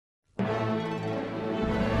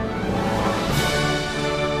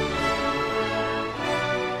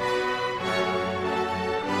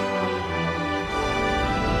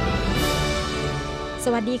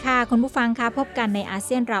วัสดีค่ะคุณผู้ฟังค่ะพบกันในอาเ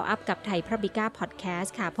ซียนราวอัพกับไทยพระบิก้าพอดแคส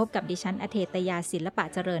ต์ค่ะพบกับดิฉันอเทตยาศิลปะ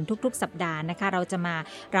เจริญทุกๆสัปดาห์นะคะเราจะมา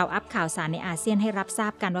ราวอัพข่าวสารในอาเซียนให้รับทรา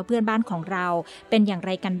บกันว่าเพื่อนบ้านของเราเป็นอย่างไ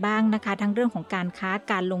รกันบ้างนะคะทั้งเรื่องของการค้า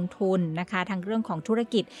การลงทุนนะคะทั้งเรื่องของธุร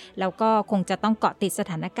กิจแล้วก็คงจะต้องเกาะติดส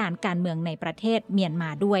ถานการณ์การเมืองในประเทศเมียนมา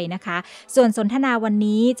ด้วยนะคะส่วนสนทนาวัน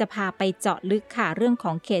นี้จะพาไปเจาะลึกค่ะเรื่องข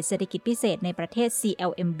องเขตเศรษฐกิจพิเศษในประเทศ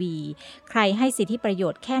CLMV ใครให้สิทธิประโย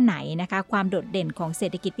ชน์แค่ไหนนะคะความโดดเด่นของเศ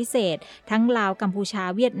รษฐกิจพิเศษทั้งลาวกัมพูชา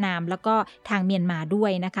เวียดนามแล้วก็ทางเมียนมาด้ว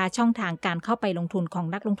ยนะคะช่องทางการเข้าไปลงทุนของ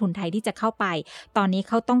นักลงทุนไทยที่จะเข้าไปตอนนี้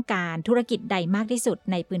เขาต้องการธุรกิจใดมากที่สุด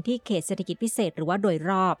ในพื้นที่เขตเศรษฐกิจพิเศษหรือว่าโดย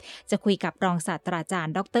รอบจะคุยกับรองศาสตราจาร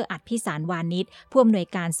ย์ดร.อัฏฐพิสารวานิชผู้อำนวย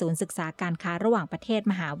การศูนย์ศึกษาการค้าระหว่างประเทศ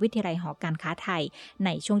มหาวิทยาลัยหอการค้าไทยใน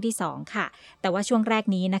ช่วงที่2ค่ะแต่ว่าช่วงแรก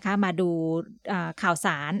นี้นะคะมาดูข่าวส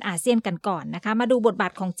ารอาเซียนกันก่อนนะคะมาดูบทบา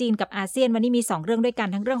ทของจีนกับอาเซียนวันนี้มี2เรื่องด้วยกัน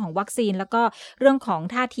ทั้งเรื่องของวัคซีนแล้วก็เรื่องของ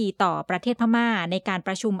ท่าทีต่อประเทศพม่าในการป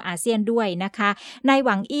ระชุมอาเซียนด้วยนะคะนายห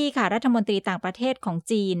วังอี้ค่ะรัฐมนตรีต่างประเทศของ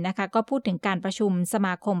จีนนะคะก็พูดถึงการประชุมสม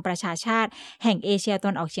าคมประชาชาติแห่งเอเชียตะ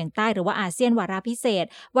วันออกเฉียงใต้หรือว่าอาเซียนวาระพิเศษ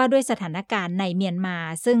ว่าด้วยสถานการณ์ในเมียนมา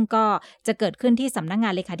ซึ่งก็จะเกิดขึ้นที่สำนักงา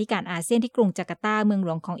นเลขาธิการอาเซียนที่กรุงจาการ์ตาเมืองหล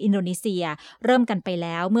วงของอินโดนีเซียเริ่มกันไปแ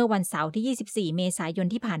ล้วเมื่อวันเสาร์ที่24เมษายน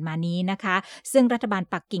ที่ผ่านมานี้นะคะซึ่งรัฐบาล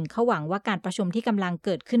ปักกิ่งเขาหวังว่าการประชุมที่กำลังเ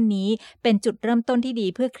กิดขึ้นนี้เป็นจุดเริ่มต้นที่ดี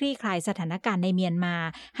เพื่อคลี่คลายสถานการณ์ในเมียนมา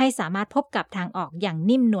ให้สามารถพบกับทางออกอย่าง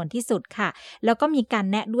นิ่มนวลที่สุดค่ะแล้วก็มีการ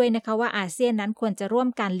แนะด้วยนะคะว่าอาเซียนนั้นควรจะร่วม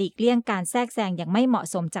กันหลีกเลี่ยงการแทรกแซงอย่างไม่เหมาะ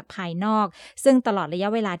สมจากภายนอกซึ่งตลอดระยะ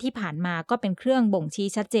เวลาที่ผ่านมาก็เป็นเครื่องบ่งชี้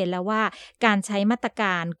ชัดเจนแล้วว่าการใช้มาตรก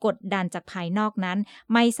ารกดดันจากภายนอกนั้น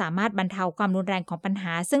ไม่สามารถบรรเทาความรุนแรงของปัญห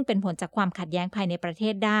าซึ่งเป็นผลจากความขัดแย้งภายในประเท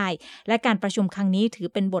ศได้และการประชุมครั้งนี้ถือ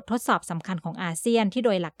เป็นบททดสอบสำคัญของอาเซียนที่โด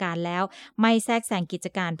ยหลักการแล้วไม่แทรกแซงกิจ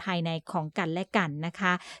การภายในของกันและกันนะค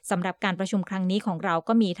ะสำหรับการประชุมครั้งนี้ของเรา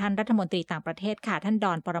ก็มีท่านรัฐมนตรีต่างประเทศค่ะท่านด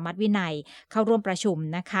อนปรมัตถ์วินัยเข้าร่วมประชุม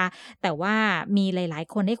นะคะแต่ว่ามีหลาย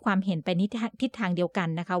ๆคนให้ความเห็นไปทิศทางเดียวกัน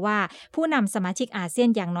นะคะว่าผู้นำสมาชิกอาเซียน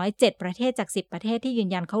อย่างน้อย7ประเทศจาก10ประเทศที่ยืน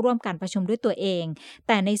ยันเข้าร่วมการประชุมด้วยตัวเองแ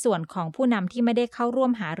ต่ในส่วนของผู้นำที่ไม่ได้เข้าร่ว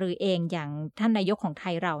มหารือเองอย่างท่านนายกของไท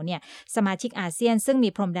ยเราเนี่ยสมาชิกอาเซียนซึ่งมี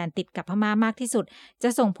พรมแดนติดกับพม่ามากที่สุดจะ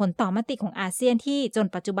ส่งผลต่อมติของอาเซียนที่จน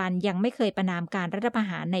ปัจจุบันยังไม่เคยประณามการรัฐประ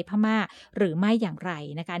หารในพม่าหรือไม่อย่างไร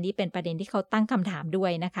นะคะนี่เป็นประเด็นที่เขาตั้งคำถามด้ว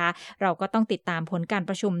ยนะคะเราก็ต้องติดตามผลการ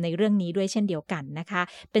ประชุมในเรื่องนี้ด้วยเช่นเดียวกันนะคะ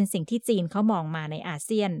เป็นสิ่งที่จีนเขามองมาในอาเ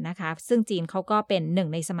ซียนนะคะซึ่งจีนเขาก็เป็นหนึ่ง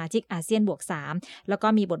ในสมาชิกอาเซียนบวก3แล้วก็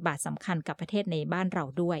มีบทบาทสำคัญกับประเทศในบ้านเรา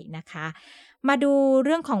ด้วยนะคะมาดูเ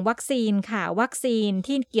รื่องของวัคซีนค่ะวัคซีน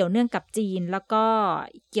ที่เกี่ยวเนื่องกับจีนแล้วก็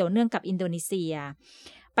เกี่ยวเนื่องกับอินโดนีเซีย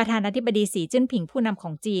ประธานาธิบดีสีจิ้นผิงผู้นำข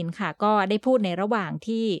องจีนค่ะก็ได้พูดในระหว่าง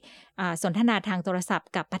ที่สนทนาทางโทรศัพท์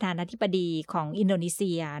กับประธานาธิบดีของอินโดนีเ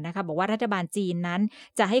ซียนะคะบอกว่ารัฐบาลจีนนั้น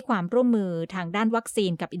จะให้ความร่วมมือทางด้านวัคซี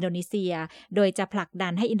นกับอินโดนีเซียโดยจะผลักดั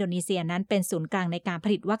นให้อินโดนีเซียนั้นเป็นศูนย์กลางในการผ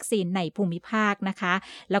ลิตวัคซีนในภูมิภาคนะคะ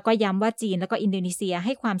แล้วก็ย้ำว่าจีนแล้วก็อินโดนีเซียใ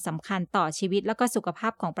ห้ความสำคัญต่อชีวิตแล้วก็สุขภา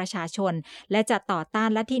พของประชาชนและจะต่อต้าน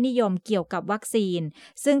ลัทธินิยมเกี่ยวกับวัคซีน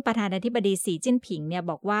ซึ่งประธานาธิบดีสีจิ้นผิงเนี่ย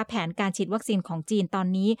บอกว่าแผนการฉีดวัคซีนของจีนตอน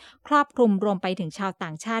นี้ครอบคลุมรวมไปถึงชาวต่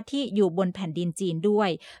างชาติที่อยู่บนแผ่นดินจีนด้ว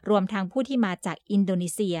ยรวมทั้งผู้ที่มาจากอินโดนี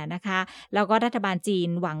เซียนะคะแล้วก็รัฐบาลจีน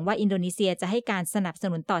หวังว่าอินโดนีเซียจะให้การสนับส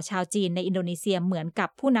นุนต่อชาวจีนในอินโดนีเซียเหมือนกับ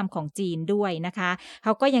ผู้นำของจีนด้วยนะคะเข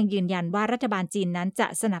าก็ยังยืนยันว่ารัฐบาลจีนนั้นจะ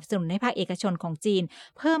สนับสนุนให้ภาคเอกชนของจีน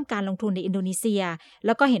เพิ่มการลงทุนในอินโดนีเซียแ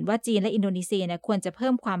ล้วก็เห็นว่าจีนและอินโดนีเซียเนี่ยควรจะเพิ่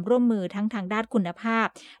มความร่วมมือทั้งทางด้านคุณภาพ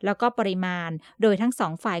แล้วก็ปริมาณโดยทั้งสอ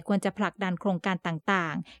งฝ่ายควรจะผลักดันโครงการต่า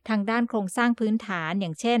งๆทางด้านโครงสร้างพื้นฐานอย่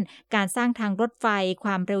างเช่นการสร้างทางรถไฟคว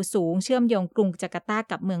ามเร็วสูงเชื่อมโยงกรุงจาการ์ตา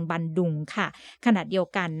กับเมืองบันดุงค่ะขณะเดียว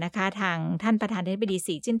กันนะคะทางท่านประธานาธิบดี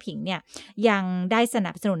สีจิ้นผิงเนี่ยยังได้ส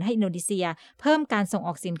นับสนุนให้อินโดนีเซียเพิ่มการส่งอ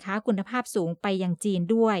อกสินค้าคุณภาพสูงไปยังจีน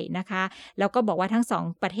ด้วยนะคะแล้วก็บอกว่าทั้งสอง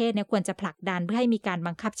ประเทศเนี่ยควรจะผลักดันเพื่อให้มีการ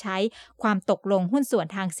บังคับใช้ความตกลงหุ้นส่วน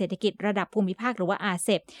ทางเศรษฐกิจระดับภูมิภาคหรือว่าอาเซ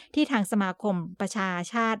ปที่ทางสมาคมประชา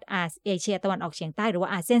ชาติเอเชียตะวันออกเฉียงใต้หรือว่า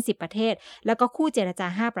อาเซียน10ประเทศแล้วก็คู่เจรจา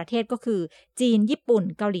5ประเทศก็คือจีนญี่ปุ่น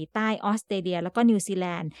เกาหลีใต้ออสเตรเลียแล้วก็นิวซีแล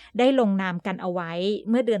นด์ได้ลงนามกันเอาไว้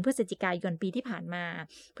เมื่อเดือนพฤศจิกายนปีที่ผ่านมา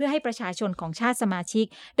เพื่อให้ประชาชนของชาติสมาชิก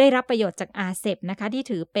ได้รับประโยชน์จากอาเซปนะคะที่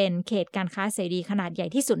ถือเป็นเขตการค้าเสรีขนาดใหญ่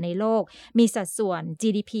ที่สุดในโลกมีสัดส่วน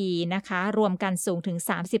GDP นะคะรวมกันสูงถึง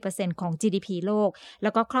 30% ของ GDP โลกแล้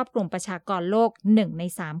วก็ครอบคลุมประชากรโลก1ใน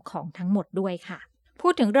3ของทั้งหมดด้วยค่ะ พู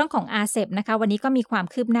ดถึงเรื่องของอาเซบนะคะวันนี้ก็มีความ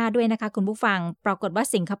คืบหน้าด้วยนะคะคุณผู้ฟังปรากฏว่า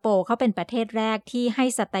สิงคโปร์เขาเป็นประเทศแรกที่ให้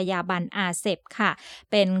สัตยาบันอาเซบค่ะ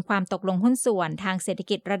เป็นความตกลงหุ้นส่วนทางเศรษฐ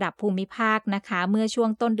กิจระดับภูมิภาคนะคะเมื่อช่วง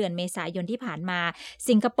ต้นเดือนเมษายนที่ผ่านมา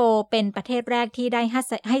สิงคโปร์เป็นประเทศแรกที่ได้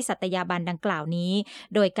ให้สัตยาบันดังกล่าวนี้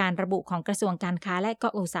โดยการระบุของกระทรวงการค้าและก็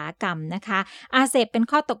อุตสาหกรรมนะคะอาเซบเป็น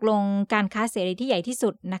ข้อตกลงการค้าเสรีที่ใหญ่ที่สุ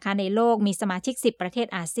ดนะคะในโลกมีสมาชิก10ประเทศ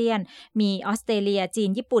อาเซียนมีออสเตรเลียจีน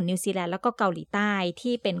ญี่ปุ่นนิวซีแลนด์แล้วก็เกาหลีใต้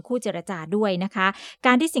ที่เป็นคู่เจรจาด้วยนะคะก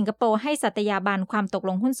ารที่สิงคโปร์ให้สัตยาบันความตกล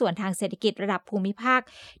งหุ้นส่วนทางเศรษฐกิจระดับภูมิภาค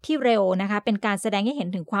ที่เร็วนะคะเป็นการแสดงให้เห็น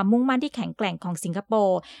ถึงความมุ่งมั่นที่แข็งแกร่งของสิงคโป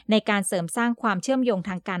ร์ในการเสริมสร้างความเชื่อมโยง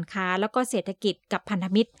ทางการค้าแล้วก็เศรษฐกิจกับพันธ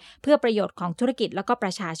มิตรเพื่อประโยชน์ของธุรกิจแล้วก็ป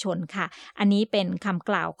ระชาชนค่ะอันนี้เป็นคำ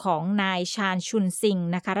กล่าวของนายชาญชุนซิง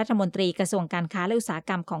นะคะรัฐมนตรีกระทรวงการค้าและอุตสาห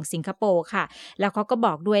กรรมของสิงคโปร์ค่ะแล้วเขาก็บ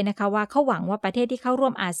อกด้วยนะคะว่าเขาหวังว่าประเทศที่เข้าร่ว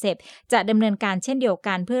มอาเซบจะดำเนินการเช่นเดียว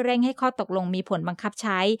กันเพื่อเร่งให้ข้อตกลงมีผลบังคับใ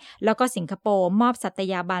ช้แล้วก็สิงคโปร์มอบสัต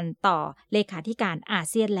ยาบันต่อเลขาธิการอา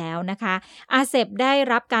เซียนแล้วนะคะอาเซบได้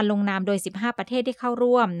รับการลงนามโดย15ประเทศที่เข้า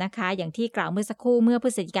ร่วมนะคะอย่างที่กล่าวเมื่อสักครู่เมื่อพฤ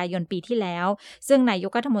ศจิกายนปีที่แล้วซึ่งนาย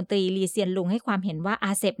กรัฐมนตรีลีเซียนลุงให้ความเห็นว่าอ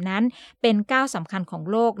าเซบนั้นเป็นก้าวสำคัญของ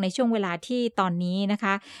โลกในช่วงเวลาที่ตอนนี้นะค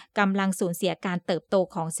ะกำลังสูญเสียการเติบโต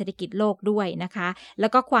ของเศรษฐกิจโลกด้วยนะคะแล้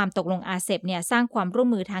วก็ความตกลงอาเซบเนี่ยสร้างความร่วม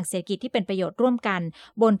มือทางเศรษฐกิจที่เป็นประโยชน์ร่วมกัน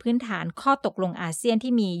บนพื้นฐานข้อตกลงอาเซียน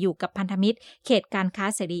ที่มีอยู่กับพันธมิตรเขตการค้า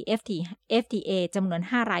เสรี FTA จำนวน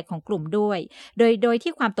5รายของกลุ่มด้วยโดย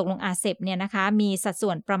ที่ความตกลงอาเซบเนี่ยนะคะมีสัดส่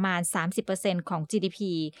วนประมาณ 30% ของ GDP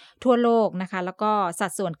ทั่วโลกนะคะแล้วก็สั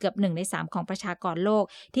ดส่วนเกือบ1ใน3ของประชากรโลก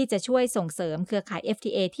ที่จะช่วยส่งเสริมเครือข่าย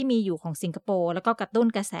FTA ที่มีอยู่ของสิงคโปร์แล้วก็กระตุ้น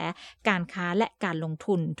กระแสการค้าและการลง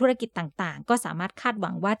ทุนธุรกิจต่างๆก็สามารถคาดห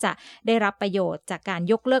วังว่าจะได้รับประโยชน์จากการ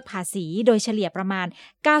ยกเลิกภาษีโดยเฉลี่ยประมาณ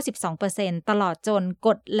 92% ตลอดจนก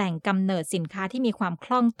ดแหล่งกำเนิดสินค้าที่มีความค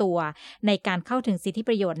ล่องตัวในการเข้าถึงสิทธิป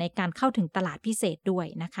ระโยชน์ในการเข้าถึงตลาดพิเศษด้วย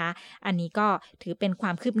นะคะอันนี้ก็ถือเป็นคว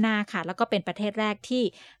ามคืบหน้าค่ะแล้วก็เป็นประเทศแรกที่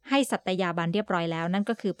ให้สัตยาบันเรียบร้อยแล้วนั่น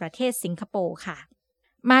ก็คือประเทศสิงคโปร์ค่ะ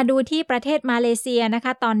มาดูที่ประเทศมาเลเซียนะค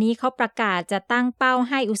ะตอนนี้เขาประกาศจะตั้งเป้า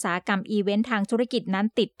ให้อุตสาหกรรมอีเวนต์ทางธุรกิจนั้น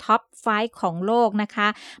ติดท็อป 5 ของโลกนะคะ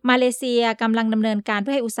มาเลเซียกำลังดำเนินการเ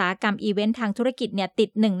พื่อให้อุตสาหกรรมอีเวนต์ทางธุรกิจเนี่ยติด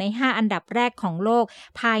1ใน5อันดับแรกของโลก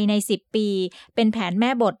ภายใน10ปีเป็นแผนแม่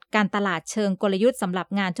บทการตลาดเชิงกลยุทธ์สำหรับ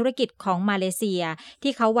งานธุรกิจของมาเลเซีย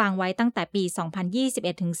ที่เขาวางไว้ตั้งแต่ปี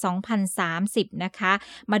 2021 ถึง 2030 นะคะ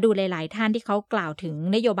มาดูหลายๆท่านที่เขากล่าวถึง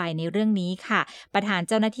นโยบายในเรื่องนี้ค่ะประธาน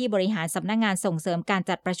เจ้าหน้าที่บริหารสำนักงานส่งเสริมการ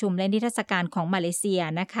จัดประชุมและนิทรรศการของมาเลเซีย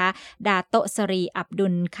นะคะดาโตสรีอับดุ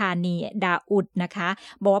ลคานีดาอุดนะคะ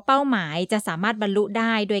บอกว่าเป้าหมายจะสามารถบรรลุไ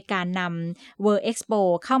ด้โดยการนำ World Expo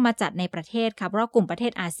เข้ามาจัดในประเทศค่ะเพราะกลุ่มประเท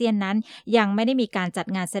ศอาเซียนนั้นยังไม่ได้มีการจัด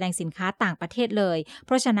งานแสดงสินค้าต่างประเทศเลยเพ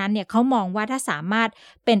ราะฉะนั้นเนี่ยเขามองว่าถ้าสามารถ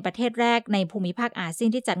เป็นประเทศแรกในภูมิภาคอาเซียน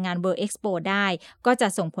ที่จัดงาน World Expo ได้ก็จะ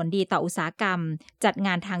ส่งผลดีต่ออุตสาหกรรมจัดง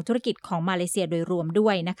านทางธุรกิจของมาเลเซียโดยรวมด้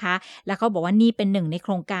วยนะคะและเขาบอกว่านี่เป็นหนึ่งในโค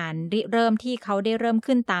รงการเริ่มที่เขาได้เริ่ม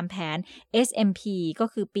ขึ้นตามแผน SMP ก็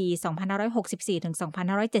คือปี 2564 ถึง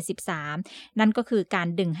 2573 นั่นก็คือการ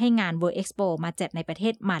ดึงให้งาน World Expo มาจัดในประเท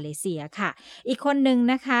ศมาเลเซียค่ะอีกคนหนึ่ง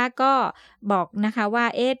นะคะก็บอกนะคะว่า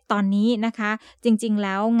ตอนนี้นะคะจริงๆแ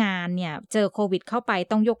ล้วงานเนี่ยเจอโควิดเข้าไป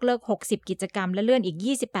ต้องยกเลิก60กิจกรรมและเลื่อนอีก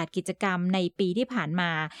28กิจกรรมในปีที่ผ่านม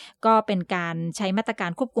าก็เป็นการใช้มาตรกา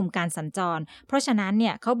รควบคุมการสัญจรเพราะฉะนั้นเนี่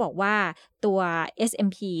ยเขาบอกว่าตัว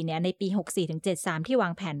SMP เนี่ยในปี 64-73 ที่วา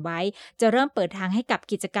งแผนไว้จะเริ่มเปิดทางให้กับ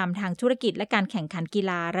กิจกรรมทางธุรกิจและการแข่งขันกี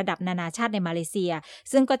ฬาระดับนานาชาติในมาเลเซีย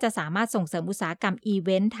ซึ่งก็จะสามารถส่งเสริมอุตสาหกรรมอีเว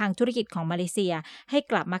นต์ทางธุรกิจของมาเลเซียให้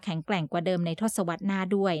กลับมาแข็งแกร่งกว่าเดิมในทศวรรษหน้า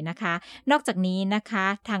ด้วยนะคะนอกจากนี้นะคะ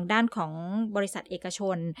ทางด้านของบริษัทเอกช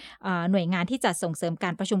นหน่วยงานที่จัดส่งเสริมกา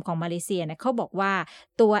รประชุมของมาเลเซียเนี่ยเขาบอกว่า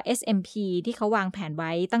ตัว SMP ที่เขาวางแผนไ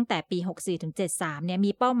ว้ตั้งแต่ปี 64-73 เนี่ย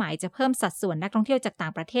มีเป้าหมายจะเพิ่มสัดส่วนนักท่องเที่ยวจากต่า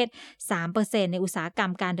งประเทศ 3% ในอุตสาหกรร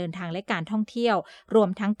มการเดินทางและการท่องเที่ยวรวม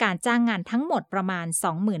ทั้งการจ้างงานทั้งหมดประมาณ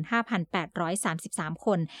 25,833 ค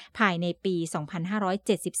นภายในปี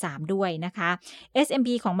 2573 ด้วยนะคะ SMP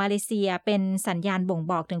ของมาเลเซียเป็นสัญญาณบ่ง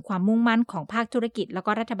บอกถึงความมุ่งมั่นของภาคธุรกิจแล้ว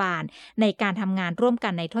ก็รัฐบาลในการทำงานร่วมกั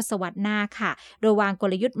นในทศวรรษหน้าค่ะโดยวางก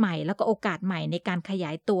ลยุทธ์ใหม่แล้วก็โอกาสใหม่ในการขย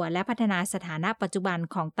ายตัวและพัฒนาสถานะปัจจุบัน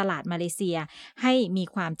ของตลาดมาเลเซียให้มี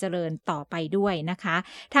ความเจริญต่อไปด้วยนะคะ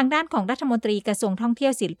ทางด้านของรัฐมนตรีกระทรวงท่องเที่ย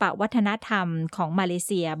วศิลปวัฒนธรรมของมาเลเ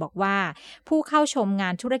ซียบอกว่าผู้เข้าชมงา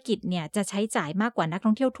นธุรกิจเนี่ยจะใช้จ่ายมากกว่านักท่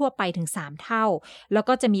องเที่ยวทั่วไปถึง3เท่าแล้ว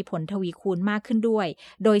ก็จะมีผลทวีคูณมากขึ้นด้วย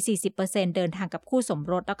โดย 40% เดินทางกับคู่สม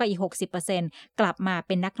รสแล้วก็อีก 60% กลับมาเ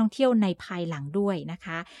ป็นนักท่องเที่ยวในภายหลังด้วยนะค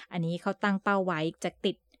ะอันนี้เขาตั้งเป้าไว้จะ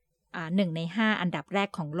ติด 1 ใน 5อันดับแรก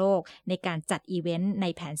ของโลกในการจัดอีเวนต์ใน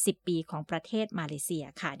แผน10ปีของประเทศมาเลเซีย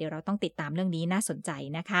ค่ะเดี๋ยวเราต้องติดตามเรื่องนี้น่าสนใจ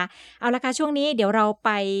นะคะเอาละค่ะช่วงนี้เดี๋ยวเราไ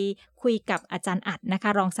ปคุยกับอาจารย์อัดนะคะ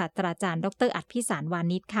รองศาสตราจารย์ดร.อัดพิสารวา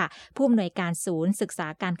นิชค่ะผู้อำนวยการศูนย์ศึกษา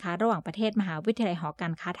การค้าระหว่างประเทศมหาวิทยาลัยหอกา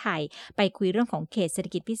รค้าไทยไปคุยเรื่องของเขตเศรษฐ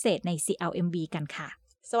กิจพิเศษใน CLMV กันค่ะ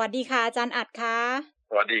สวัสดีค่ะอาจารย์อัดค่ะ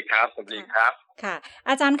สวัสดีครับสวัสดีครับค่ะ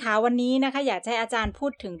อาจารย์ขาวันนี้นะคะอยากให้อาจารย์พู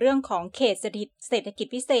ดถึงเรื่องของเขตเศรษฐกิจ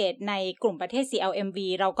พิเศษในกลุ่มประเทศ CLMV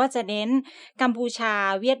เราก็จะเน้นกัมพูชา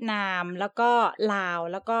เวียดนามแล้วก็ลาว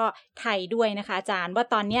แล้วก็ไทยด้วยนะคะอาจารย์ว่า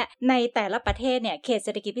ตอนนี้ในแต่ละประเทศเนี่ยเขตเศ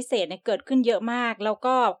รษฐกิจพิเศษเนี่ยเกิดขึ้นเยอะมากแล้ว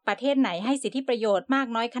ก็ประเทศไหนให้สิทธิประโยชน์มาก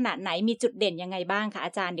น้อยขนาดไหนมีจุดเด่นยังไงบ้างคะอ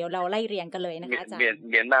าจารย์เดี๋ยวเราไล่เรียงกันเลยนะคะอาจารย์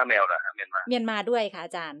เมียนมาแมวเหรอครับเมียนมาด้วยค่ะอ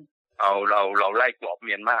าจารย์เราไล่กรอบเ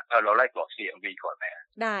มียนมาเราไล่กรอบ CLMV ก่อนไหม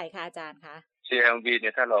ได้ค่ะอาจารย์คะ CLMV เนี่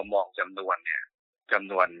ยถ้าเรามองจำนวน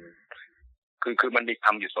คือมันมีค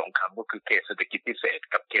ำอยู่2คำก็คือเขตเศรษฐกิจพิเศษ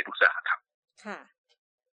กับเขตอุตสาหกรรมค่ะ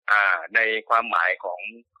ในความหมายของ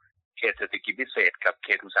เขตเศรษฐกิจพิเศษกับเข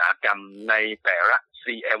ตอุตสาหกรรมในแต่ละ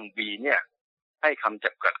CLMV เนี่ยให้คำจ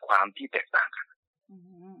ำกัดความที่แตกต่างกัน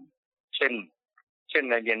เช่น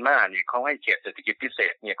ในเมียนมาเนี่ยเขาให้เขตเศรษฐกิจพิเศ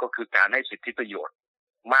ษเนี่ยก็คือการให้สิทธิประโยชน์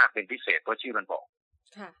มากเป็นพิเศษเพราะชื่อมันบอก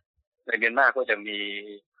ในเมียนมาก็จะมี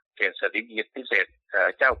เขตเศรษฐกิจพิเศษ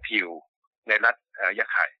เจ้าผิวในรัฐยะ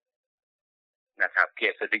ไข่นะครับเข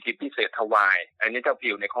ตเศรษฐกิจพิเศษทวายอันนี้เจ้า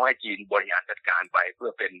ผิวเนี่ยเขาให้จีนบริหารจัดการไปเพื่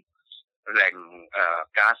อเป็นแหล่ง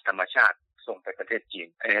ก๊าซธรรมชาติส่งไปประเทศจีน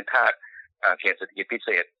อันนี้ถ้าเขตเศรษฐกิจพิเศ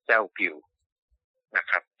ษเจ้าผิวนะ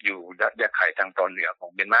ครับอยู่รัฐยะไข่ทางตอนเหนือของ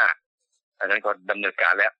เมียนมาอันนั้นก็ดำเนินกา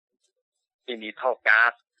รแล้วที่มีท่อก๊า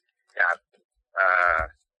ซจาก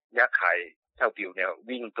ยะไข่เจ้าผิวเนี่ย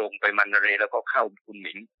วิ่งตรงไปมันเรแล้วก็เข้าคุนห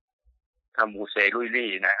มิงทำมูเซลุย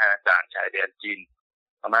ลี่นะฮะด่านชายแดนจีน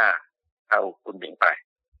พม่าเข้าคุนหมิงไป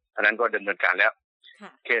อันนั้นก็ดำเนินการแล้ว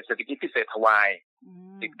เขตเศรษฐกิจพิเศษทวาย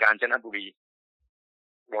ติดกาญจนบุรี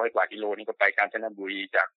100 กว่ากิโลนี่ก็ไปกาญจนบุรี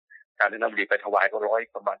จากกาญจนบุรีไปทวายก็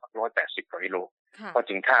ประมาณ180 กว่ากิโลก็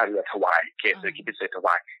ถึงท่าเรือทวายเขตเศรษฐกิจพิเศษทว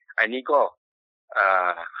ายอันนี้ก็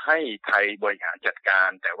ให้ไทยบริหารจัดการ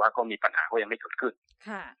แต่ว่าก็มีปัญหาก็ยังไม่เกิดขึ้น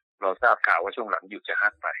เราทราบข่าวว่าช่วงหลังหยุดจะฮั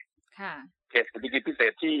กไปเขตเศรษฐกิจพิเศ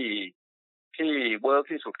ษที่เวิร์ก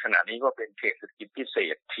ที่สุดขณะนี้ก็เป็นเขตเศรษฐกิจพิเศ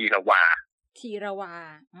ษทีระวา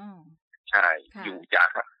ใช่อยู่จาก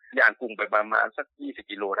ย่างกุ้งไปประมาณสัก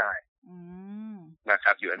20 กิโลได้นะค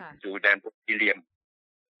รับอยู่แดนโพลิเลียม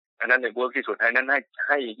อันนั้นในเวิร์กที่สุดอันนั้นใ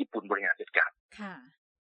ห้ญี่ปุ่นบริหารจัดการ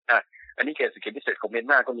อันนี้เขตเศรษฐกิจพิเศษของเมียน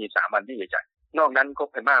มาก็มี3 อันที่ใหญ่ๆนอกนั้นก็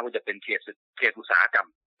พม่าก็จะเป็นเขตอุตสาหกรรม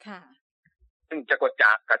ซึ่งจะก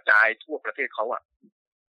ระจายทั่วประเทศเขา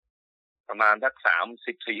ประมาณสัก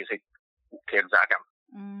30-40 เขตอุตสาหกรรม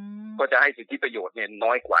ก็จะให้สิทธิประโยชน์เนี่ยน้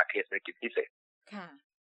อยกว่าเขตเศรษฐกิจพิเศษ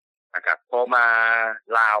นะครับพอมา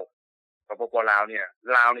ลาวปปลาวเนี่ย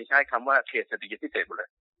ใช้คำว่าเขตเศรษฐกิจพิเศษหมดเล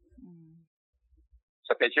ย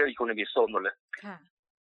Special Economic Zone หมดเลย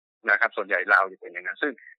นะครับส่วนใหญ่ลาวจะเป็นอย่างนั้น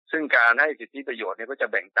ซึ่งการให้สิทธิประโยชน์เนี่ยก็จะ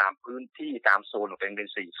แบ่งตามพื้นที่ตามโซนออกเป็น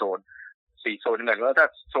4 โซนนี่หมายความว่าถ้า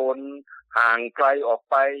โซนห่างไกลออก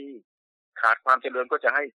ไปขาดความเจริญก็จะ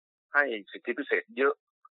ให้สิทธิพิเศษเยอะ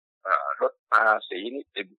ลดภาษีนิ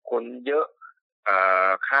ติบุคคลเยอะ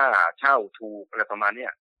ค่าเช่าถูกอะไรประมาณนี้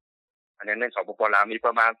อันนี้ในสปป.ลาวมีป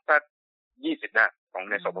ระมาณสัก20นะของ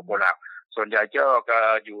ในสปป.ลาวส่วนใหญ่ก็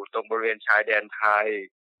อยู่ตรงบริเวณชายแดนไทย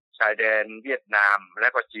ชายแดนเวียดนามและ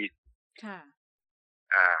ก็จีน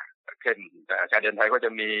เช่นชายแดนไทยก็จะ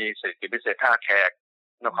มีเศรษฐกิจพิเศษท่าแขก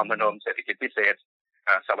นครพนมเศรษฐกิจพิเศษ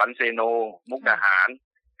สวรรค์เซโนมุกดาหาร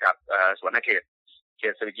กับสวนเขต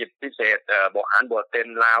เศรษฐกิจพิเศษบ่อหานบ่อเต็น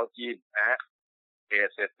ลาวจีนนะฮะเขต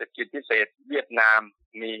เศรษฐกิจพิเศษเวียดนาม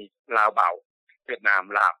มีลาวเบาเวียดนาม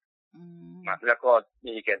ลาวแล้วก็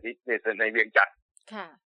มีเขตพิเศษในเวียงจันทร์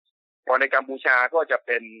พอในกัมพูชาก็จะเ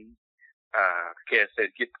ป็นเขตเศรษฐ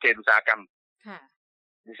กิจเขตอุตสาหกรรม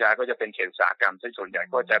กัมพูชาก็จะเป็นเขตอุตสาหกรรมซึ่งส่วนใหญ่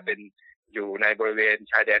ก็จะเป็นอยู่ในบริเวณ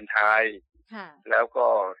ชายแดนไทยแล้วก็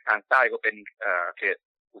ทางใต้ก็เป็นเขต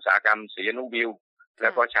อุตสาหกรรมศรีอนุวิวแล้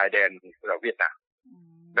วก็ชายแดนเวียดนาม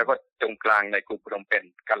แล้วก็ตรงกลางในกรุงพนมเปญ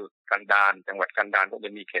กันดารจังหวัดกันดารก็จ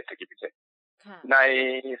ะมีเขตเศรษฐกิจพิเศษใน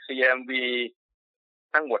CMV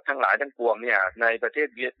ทั้งหมดทั้งหลายทั้งปวงเนี่ยในประเทศ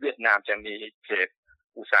เวียดนามจะมีเขต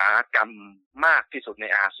อุตสาหกรรมมากที่สุดใน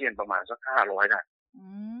อาเซียนประมาณสัก500ได้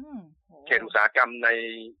เขตอุตสาหกรรมใ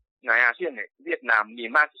นอาเซียนเนี่ยเวียดนามมี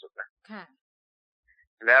มากที่สุดนะ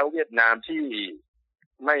แล้วเวียดนามที่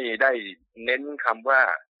ไม่ได้เน้นคำว่า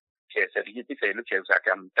เขตเศรษฐกิจพิเศษหรือเขตอุตสาหก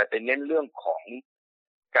รรมแต่เป็นเน้นเรื่องของ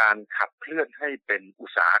การขับเคลื่อนให้เป็นอุ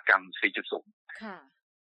ตสาหกรรม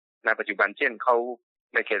 4.0 ในปัจจุบันเช่นเขา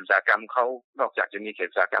ในเขตอุตสาหกรรมเขานอกจากจะมีเขต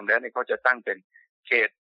อุตสาหกรรมแล้วเนี่ยเขาจะตั้งเป็นเขต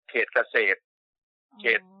เกษตรเข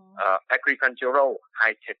ตagricultural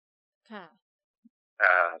high tech ค่ะ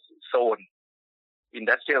โซน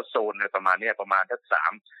industrial zone อะไรประมาณนี้ประมาณสัก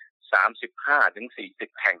35 ถึง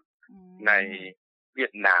 40 แห่งในเวีย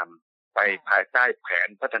ดนามไปภายใต้แผน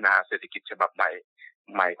พัฒนาเศรษฐกิจฉบับใ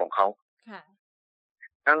หม่ของเขา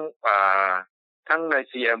ทั้งใน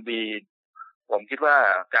CMB ผมคิดว่า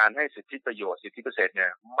การให้สิทธิประโยชน์สิทธิพิเศษเนี่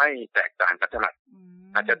ยไม่แตกต่างกันเท่าไหร่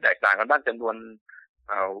อาจจะแตกต่างกันบ้างจำนวน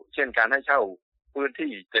เช่นการให้เช่าพื้น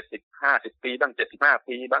ที่50 ปีบ้าง75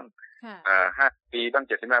 ปีบ้าง5 ปีบ้าง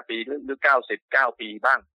75 ปีหรือ99 ปี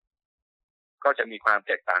บ้างก็จะมีความแ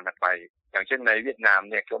ตกต่างกันไปอย่างเช่นในเวียดนาม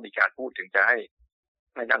เนี่ยก็มีการพูดถึงจะให้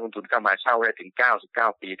นักลงทุนเข้ามาเช่าได้ถึง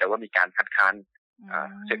99 ปีแต่ว่ามีการคัดค้าน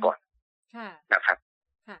เสียก่อนนะครับ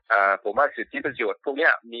ผมว่าสิทธิประโยชน์พวกนี้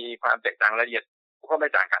มีความแตกต่างละเอียดก็ไม่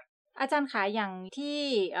ต่างกันอาจารย์คะอย่างที่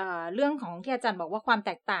เรื่องของที่อาจารย์บอกว่าความแ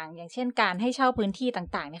ตกต่างอย่างเช่นการให้เช่าพื้นที่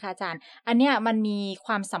ต่างๆเนี่ยค่ะอาจารย์อันเนี้ยมันมีค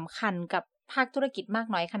วามสำคัญกับภาคธุรกิจมาก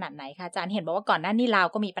น้อยขนาดไหนคะอาจารย์เห็นบอกว่าก่อนหน้านี้ลาว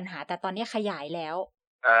ก็มีปัญหาแต่ตอนนี้ขยายแล้ว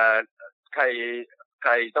ใค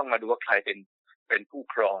รต้องมาดูว่าใครเป็นผู้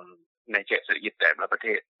ครองในเขตเศรษฐกิจแต่ละประเท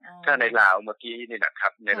ศถ้าในลาวเมื่อกี้นี่นะครั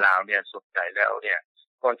บในลาวเนี่ยส่วนใหญ่แล้วเนี่ย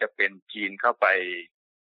ก็จะเป็นจีนเข้าไป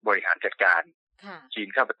บริหารจัดการจีน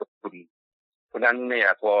เข้าไปลงทุนเพราะนั้นเนี่ย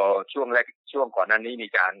พอช่วงก่อนหน้านี้มี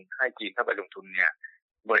การให้จีนเข้าไปลงทุนเนี่ย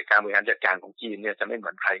บริหารจัดการของจีนเนี่ยจะไม่เหมื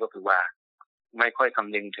อนใครก็คือว่าไม่ค่อยค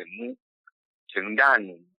ำนึงถึงด้า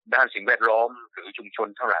นสิ่งแวดล้อมหรือชุมชน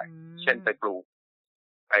เท่าไหร่เช่นไปปลูก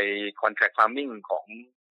ไป contract farming ของ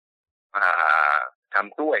ท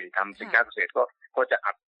ำกล้วยทำสินค้าเกษตรก็จะ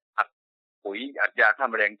อัดปุ๋ยอัดยาฆ่า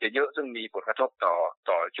แมลงจะเยอะซึ่งมีผลกระทบ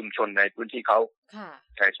ต่อชุมชนในพื้นที่เขา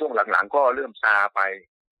แต่ช่วงหลังๆก็เริ่มซาไป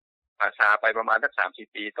ประมาณสัก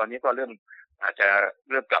 3-4 ปีตอนนี้ก็อาจจะ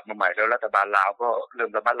เริ่มกลับมาใหม่แล้วรัฐบาลลาวก็เริ่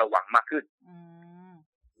มระมัดระวังมากขึ้น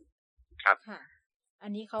ครับอั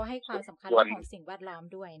นนี้เขาให้ความสำคัญเรื่องของสิ่งแวดล้อม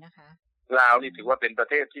ด้วยนะคะลาวนี่ถือว่าเป็นประ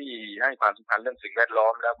เทศที่ให้ความสำคัญเรื่องสิ่งแวดล้อ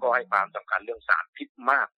มแล้วก็ให้ความสำคัญเรื่องสารพิษ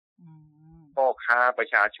มากพ่อค้าประ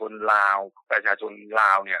ชาชนลาว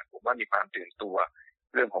เนี่ยผมว่ามีความตื่นตัว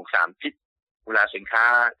เรื่องของสารพิษเวลาสินค้า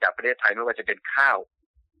จากประเทศไทยไม่ว่าจะเป็นข้าว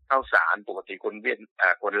สารปกติค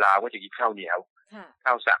นลาวก็จะกินข้าวเหนียว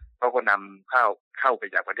ข้าวสารเขาก็นำข้าวเข้าไป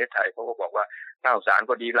จากประเทศไทยเขาก็บอกว่าข้าวสาร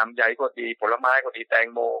ก็ดีลำไยก็ดีผลไม้ก็ดีแตง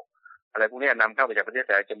โมอะไรพวกนี้นำเข้าไปจากประเทศไ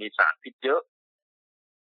ทยจะมีสารพิษเยอะ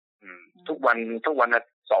ทุกวัน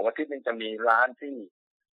2 อาทิตย์นึงจะมีร้านที่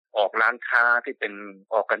ออกร้านค้าที่เป็น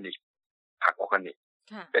ออร์แกนิกผักออร์แกนิก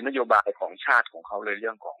เป็นนโยบายของชาติของเขาเลยเ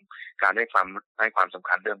รื่องของการให้ความสำ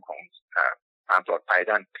คัญเรื่องของความปลอดภัย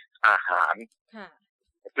ด้านอาหาร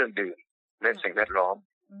เครื่องดื่มเรื่องสิ่งแวดล้อม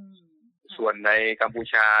ส่วนในกัมพู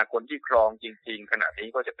ชาคนที่ครองจริงๆขณะนี้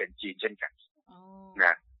ก็จะเป็นจีนเช่นกันน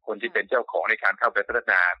ะคนที่เป็นเจ้าของในการเข้าไปพัฒ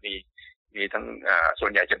นามีทั้งส่ว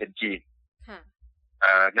นใหญ่จะเป็นจีน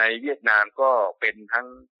ในเวียดนามก็เป็นทั้ง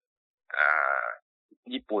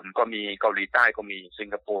ญี่ปุ่นก็มีเกาหลีใต้ก็มีสิง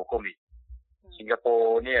คโปร์ก็มีสิงคโป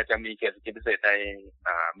ร์เนี่ยจะมีเขตเศรษฐกิจพิเศษใน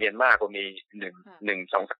เมียนมาก็มี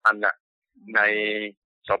1-2 อันน่ะใน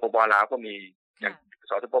สปป.ลาวก็มีอย่าง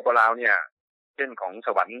สปป.ลาวเนี่ยเช่นของส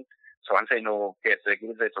วรรค์ไซโนเขตเศรษฐกิจ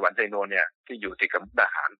พิเศษสวรรค์ไซโนเนี่ยที่อยู่ติดกับมุกดา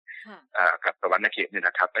หารกับสวรรค์เขตเนี่ย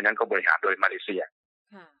นะครับอันนั้นก็บริหารโดยมาเลเซีย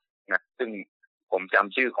นะซึ่งผมจ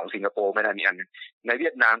ำชื่อของสิงคโปร์ไม่ได้มีอันนึงในเวี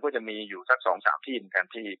ยดนามก็จะมีอยู่สัก 2-3 ที่เหมือนกัน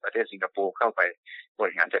ที่ประเทศสิงคโปร์เข้าไปบ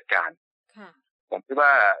ริหารจัดการผมคิดว่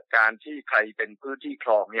าการที่ใครเป็นพื้นที่ค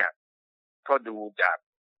รองเนี่ยก็ดูจาก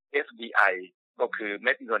FDI ก็คือเ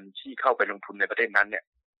ม็ดเงินที่เข้าไปลงทุนในประเทศนั้นเนี่ย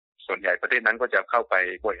ส่วนใหญ่ประเทศนั้นก็จะเข้าไป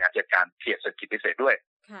บริหารจัดการเขตเศรษฐกิจพิเศษด้วย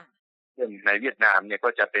ซึ่งในเวียดนามเนี่ยก็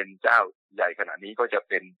จะเป็นเจ้าใหญ่ขนาดนี้ก็จะ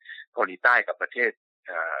เป็นเกาหลีใต้กับประเทศ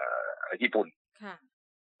ญี่ปุ่น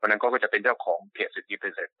เพราะนั้นก็จะเป็นเจ้าของเขตเศรษฐกิจพิ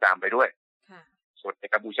เศษตามไปด้วยส่วนใน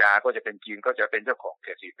กัมพูชาก็จะเป็นจีนก็จะเป็นเจ้าของเข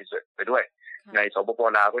ตเศรษฐกิจพิเศษไปด้วยในสปป.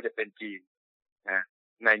ลาวก็จะเป็นจีนนะ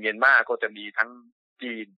ในเมียนมาก็จะมีทั้ง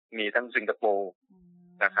จีนมีทั้งสิงคโปร์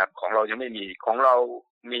นะครับของเรายังไม่มีของเรา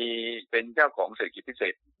มีเป็นเจ้าของเศรษฐกิจพิเศ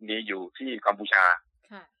ษมีอยู่ที่กัมพูชา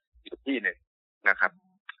อยู่ที่หนึ่งนะครับ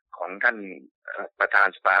ของท่านประธาน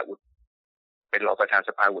สภาอุดเป็นรองประธานส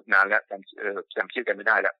ภาอุดนานแล้วจำชื่อกันไม่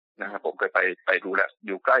ได้แล้วนะครับผมเคยไปดูแล้วอ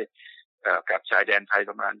ยู่ใกล้กับชายแดนไทย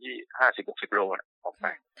ประมาณที่50-60 โลออกไป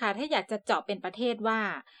ค่ะถ้าอยากจะเจาะเป็นประเทศว่า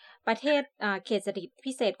ประเทศเขตเศรษฐกิจ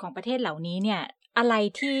พิเศษของประเทศเหล่านี้เนี่ย อะไร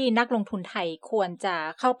ที่นักลงทุนไทยควรจะ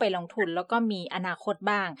เข้าไปลงทุนแล้วก็มีอนาคต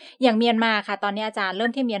บ้างอย่างเมียนมาค่ะตอนนี้อาจารย์เริ่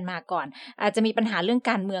มที่เมียนมาก่อนอาจจะมีปัญหาเรื่อง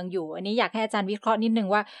การเมืองอยู่อันนี้อยากให้อาจารย์วิเคราะห์นิดนึง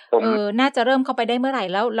ว่าน่าจะเริ่มเข้าไปได้เมื่อไหร่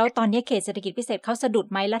แล้วตอนนี้เขตเศรษฐกิจพิเศษเขาสะดุด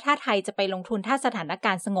ไหมแล้วถ้าไทยจะไปลงทุนถ้าสถานก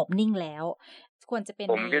ารณ์สงบนิ่งแล้วควรจะเป็น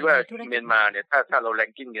ผมคิดว่าเมียนมาเนี่ยถ้าเราแร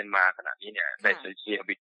งกิ้งเมียนมาขณะนี้เนี่ยในเซีย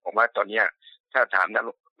บิผมว่าตอนนี้ถ้าถาม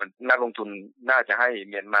นักลงทุนน่าจะให้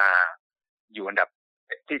เมียนมาอยู่อันดับ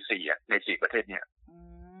ที่4ใน4ประเทศเนี่ย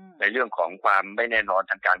ในเรื่องของความไม่แน่นอน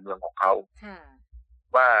ทางการเมืองของเขา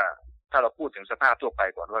ว่าถ้าเราพูดถึงสภาพทั่วไป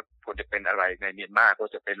ก่อนว่าควรจะเป็นอะไรในเมียนมาก็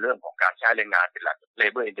จะเป็นเรื่องของการใช้แรงงานเป็นหลัก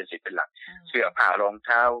labor intensive เป็นหลักเสื้อผ้ารองเ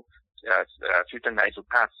ท้าชุดชั้นในสุ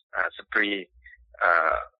ภาพสตรี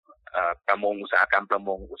ประมงอุตสาหกรรมประม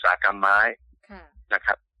งอุตสาหกรรมไม้นะค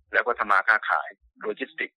รับแล้วก็ทำมาค้าขายโลจิ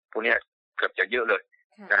สติกพวกนี้เกือบจะเยอะเลย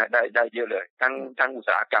นะฮะได้เยอะเลยทั้งอุต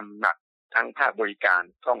สาหกรรมหนักทั้งภาคบริการ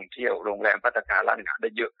ท่องเที่ยวโรงแรมภัตตาคารร้านอาหารไ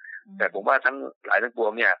ด้เยอะแต่ผมว่าทั้งหลายทั้งปว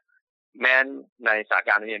งเนี่ยแม้ในสถานก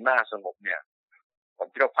ารณ์เมียนมาสงบเนี่ยผม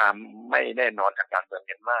คิดว่าความไม่แน่นอนทางการเมืองเ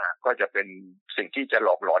มียนมาก็จะเป็นสิ่งที่จะหล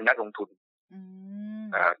อกหลอนนักลงทุน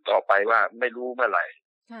ต่อไปว่าไม่รู้เมื่อไหร่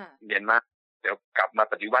เมียนมาเดี๋ยวกลับมา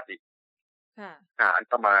ปฏิวัติอีก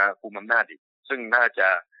ก็มาคุมอำนาจอีกซึ่ง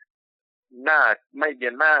น่าไม่เมี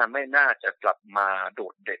ยนมาไม่น่าจะกลับมาโด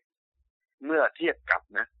ดเด่นเมื่อเทียบกั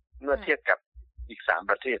บอีก3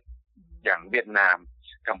ประเทศอย่างเวียดนาม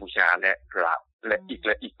กัมพูชาและลาวและ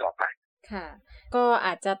อีกต่อไปค่ะก็อ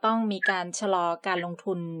าจจะต้องมีการชะลอการลง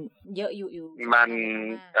ทุนเยอะอยู่มัน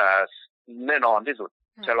แน่นอนที่สุด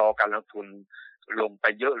ชะลอการลงทุนลงไป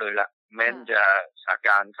เยอะเลยละแม้จะสถานก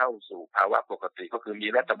ารณ์เข้าสู่ภาวะปกติก็คือมี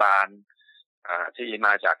รัฐบาลที่ม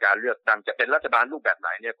าจากการเลือกตั้งจะเป็นรัฐบาลรูปแบบไหน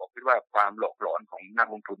เนี่ยผมคิดว่าความหลอกหลอนของนัก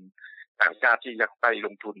ลงทุนต่างชาติที่จะไปล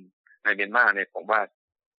งทุนในเมียนมาเนี่ยผมว่า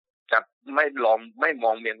จะไม่ม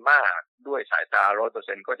องเมียนมาด้วยสายตา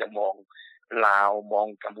 100% ก็จะมองลาวมอง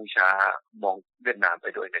กัมพูชามองเวียดนามไป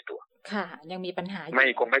โดยในตัวค่ะยังมีปัญหา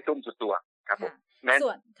คงไม่ตุ้มสุดตัวครับผมแ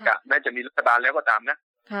ม้จะมีรัฐบาลแล้วก็ตามนะ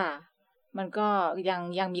ค่ะมันก็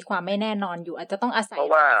ยังมีความไม่แน่นอนอยู่อาจจะต้องอาศัยเพรา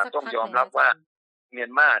ะว่าต้องยอมรับว่าเมีย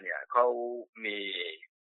นมาเนี่ยเขามี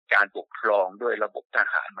การปกครองด้วยระบบท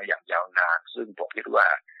หารมาอย่างยาวนานซึ่งผมคิดว่า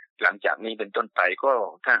หลังจากนี้เป็นต้นไปก็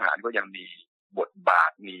ทหารก็ยังมีบทบา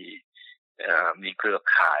ทมีเครือ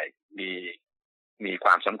ข่ายมีคว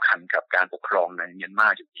ามสำคัญกับการปกครองในเมียนมา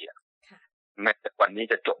อยู่ดีแม้แต่วันนี้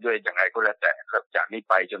จะจบด้วยอย่างไรก็แล้วแต่ครับจากนี้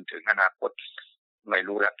ไปจนถึงอนาคตไม่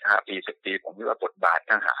รู้ละ5 ปี10 ปีผมคิดว่าบทบาท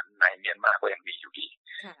ทหารในเมียนมาก็ยังมีอยู่ดี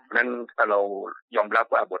เพราะฉะนั้นถ้าเรายอมรับ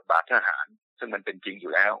ว่าบทบาททหารซึ่งมันเป็นจริงอ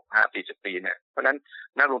ยู่แล้ว5 ปี10 ปีเนี่ยเพราะฉะนั้น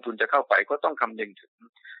นักลงทุนจะเข้าไปก็ต้องคำนึงถึง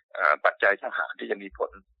ปัจจัยทหารที่จะมีผ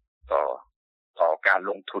ลต่อการ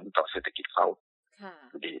ลงทุนต่อเศรษฐกิจเขา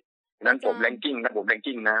ดีนั้นผมแรงกิ้งนะ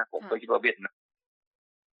ผมก็คิดว่าเวียดนาม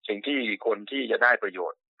สิ่งที่คนที่จะได้ประโย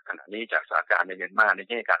ชน์ขณะนี้จากสถานการณ์ในเมียนมาใน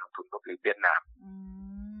แง่การลงทุนก็คือเวียดนาม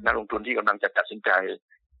นักลงทุนที่กำลังจะตัดสินใจ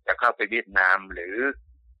จะเข้าไปเวียดนามหรือ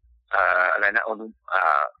อะไรนะ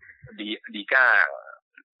ดีก้า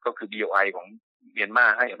ก็คือ BOI ของเมียนมา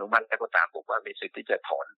ให้อนุมัติแล้วก็ตามบอกว่ามีสิทธิ์ที่จะถ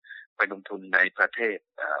อนไปลงทุนในประเทศ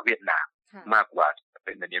เวียดนามมากกว่าเ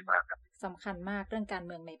ป็นในเมียนมาครับสำคัญมากเรื่องการเ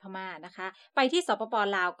มืองในพม่านะคะไปที่สปป.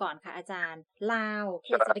ลาวก่อนค่ะอาจารย์ลาวเข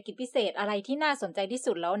ตเศรษฐกิจพิเศษอะไรที่น่าสนใจที่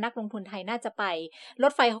สุดแล้วนักลงทุนไทยน่าจะไปร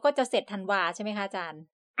ถไฟเขาก็จะเสร็จธันวาใช่ไหมคะอาจารย์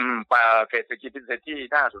เขตเศรษฐกิจพิเศษที่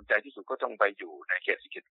น่าสนใจที่สุดก็ต้องไปอยู่ในเขตเศรษ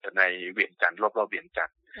ฐกิจในเวียงจันทร์รอบๆเวียงจัน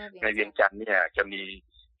ทร์ในเวียงจันทร์เนี่ยจะมี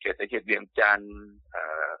เขตเศรษฐกิจเวียงจันทร์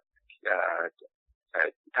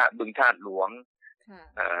บึงธาตุหลวง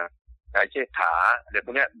เชษฐาอะไรพ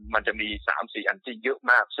วกนี้มันจะมี 3-4 อันที่เยอะ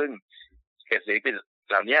มากซึ่งเขตเศรษฐกิจ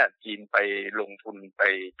เหล่านี้จีนไปลงทุนไป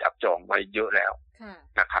จับจองไว้เยอะแล้ว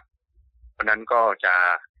นะครับเพราะนั้นก็จะ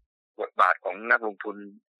บทบาทของนักลงทุน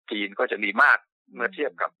จีนก็จะมีมากเมื่อเทีย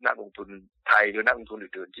บกับนักลงทุนไทยหรือนักลงทุน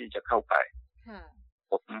อื่นๆที่จะเข้าไป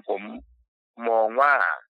ผมมองว่า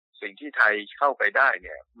สิ่งที่ไทยเข้าไปได้เ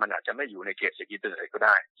นี่ยมันอาจจะไม่อยู่ในเขตเศรษฐกิจเลยก็ไ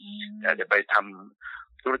ด้แต่จะไปท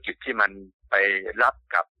ำธุรกิจที่มันไปรับ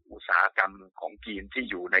กับอุตสาหกรรมของจีนที่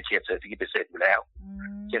อยู่ในเขตเศรษฐกิจพิเศษอยู่แล้ว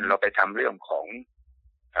เช่นเราไปทำเรื่องของ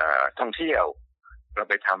ท่องเที่ยวเรา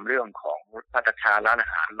ไปทำเรื่องของภัตตาคารร้านอา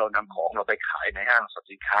หารเรานำของเราไปขายในห้างสรรพ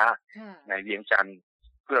สินค้าในเวียงจันทร์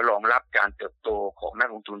เพื่อรองรับการเติบโตของนัก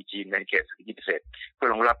ลงทุนจีนในเขตเศรษฐกิจพิเศษเพื่อ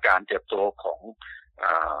รองรับการเติบโตของ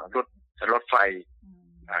รถไฟ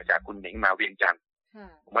จากคุณหนิงมาเวียงจันทร์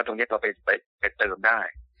ผมว่าตรงนี้เราไปเติมได้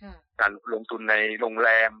การลงทุนในโรงแร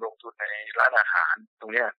มลงทุนในร้านอาหารตร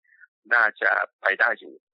งนี้น่าจะไปได้อ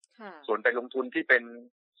ยู่ส่วนไปลงทุนที่เป็น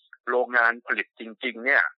โรงงานผลิตจริงๆเ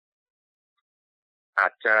นี่ยอา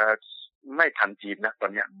จจะไม่ทันจีนนะตอ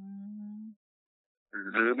นนี้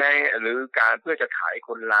หรือการเพื่อจะขายค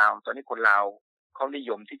นลาวตอนนี้คนลาวเขานิ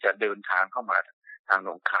ยมที่จะเดินทางเข้ามาทางหน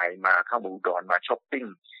องคายมาเข้าอุดรมาช้อปปิ้ง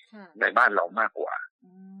ในบ้านเรามากกว่า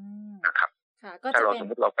นะครับถ้าเราสม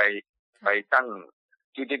มติเราไปตั้ง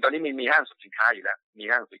จริงๆตอนนี้มีห้างสรรพสินค้าอยู่แล้วมี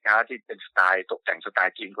ห้างสินค้าที่เป็นสไตล์ตกแต่งสไต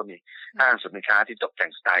ล์จีนก็มีห้างสรรพสินค้าที่ตกแต่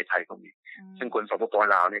งสไตล์ไทยก็มีซึ่งคนสปป.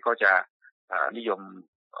ลาวเนี่ยก็จะนิยม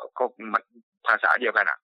ก็ภาษาเดียวกัน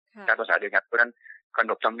การภาษาเดียวกันเพราะฉะนั้นข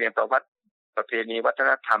นบธรรมเนียมประเพณีวัฒ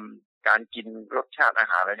นธรรมการกินรสชาติอา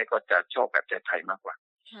หารอะไรนี่ก็จะชอบแบบไทยมากกว่า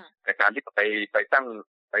แต่การที่ไป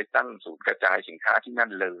ตั้งศูนย์กระจายสินค้าที่นั่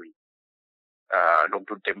นเลยลง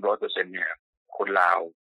ทุนเต็ม 100% เนี่ยคนลาว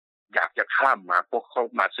อยากจะข้ามมาพวกเขา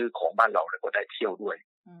มาซื้อของบ้านเราแล้วก็ได้เที่ยวด้วย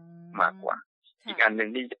มากกว่าอีกอันหนึ่ง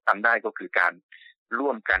ที่ทำได้ก็คือการร่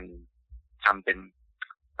วมกันทำเป็น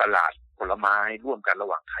ตลาดผลไม้ร่วมกันระ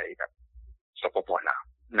หว่างไทยกับสปป.ลาว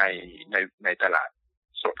ในตลาด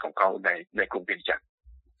สดของเขาในกรุงเวียงจันทร์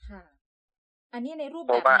อันนี้ในรูปแบบ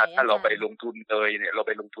เพราะว่าถ้าเราไปลงทุนเลยเนี่ยเราไ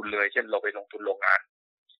ปลงทุนเลยเช่นเราไปลงทุนโรงงาน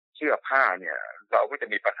เสื้อผ้าเนี่ยเราก็จะ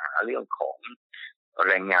มีปัญหาเรื่องของ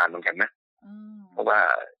แรงงานเหมือนกันนะเพราะว่า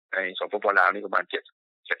ในสปป.ลาวนี่ประมาณ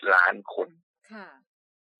7 ล้านคน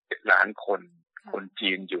7 ล้านคน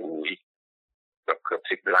จีนอยู่อีกเกือ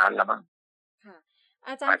บ10 ล้านแล้วมั้ง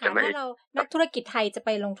อาจารย์คะถ้าเรานักธุรกิจไทยจะไป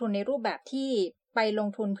ลงทุนในรูปแบบที่ไปลง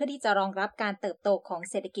ทุนเพื่อที่จะรองรับการเติบโตของ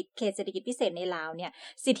เศรษฐกิจเขตเศรษฐกิจพิเศษในลาวเนี่ย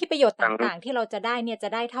สิทธิประโยชน์ต่างๆที่เราจะได้เนี่ยจะ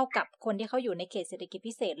ได้เท่ากับคนที่เขาอยู่ในเขตเศรษฐกิจ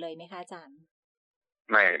พิเศษเลยไหมคะอาจารย์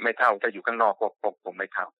ไม่เท่าถ้าอยู่ข้างนอกก็คงไม่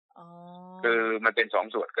เท่าคือมันเป็น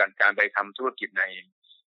2 ส่วนกันการไปทำธุรกิจใน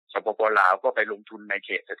สปป.ลาวก็ไปลงทุนในเข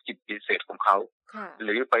ตเศรษฐกิจพิเศษของเขาห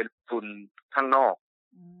รือไปลงทุนข้างนอก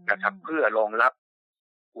นะครับเพื่อรองรับ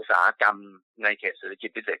อุตสาหกรรมในเขตเศรษฐกิจ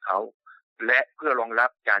พิเศษเขาและเพื่อรองรั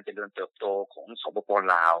บการเจริญเติบโตของสปป.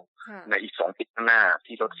ลาวในอีก2 ปีข้างหน้า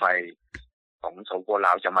ที่รถไฟของสปป.ล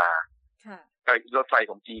าวจะมารถไฟ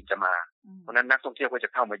ของจีนจะมาเพราะนั้นนักท่องเที่ยวก็จะ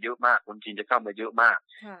เข้ามาเยอะมากคนจีนจะเข้ามาเยอะมาก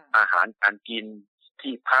อาหารการกิน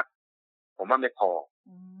ที่พักผมว่าไม่พอ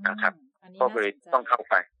นะครับก็เลยต้องเข้า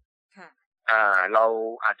ไปเรา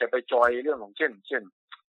อาจจะไปจอยเรื่องของเช่น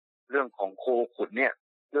เรื่องของโคขุนเนี่ย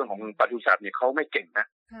เรื่องของปศุสัตว์เนี่ยเขาไม่เก่งนะ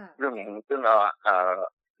เรื่อง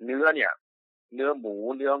เนื้อเนี่ยเนื้อหมู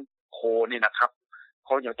เนื้อโคนี่นะครับเข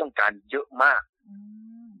ายังต้องการเยอะมาก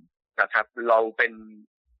นะครับเราเป็น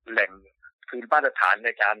แหล่งคือมาตรฐานใน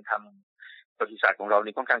การทำปศุสัตว์ของเรา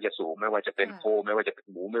นี่ค่อนข้างจะสูงไม่ว่าจะเป็นโคไม่ว่าจะเป็น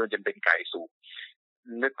หมูไม่ว่าจะเป็นไก่สูง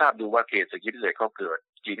นึกภาพดูว่าเขตเศรษฐกิจพิเศษเขาเกิด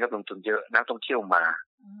จีนก็ลงทุนเยอะนักท่องเที่ยวมา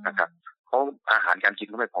นะครับเขาอาหารการกิน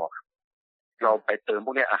ก็ไม่พอเราไปเติมพ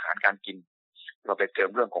วกนี้อาหารการกินเราไปเติม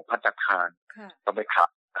เรื่องของภัตตาคารเราไปขับ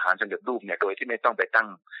อาหารสำเร็จรูปเนี่ยโดยที่ไม่ต้องไปตั้ง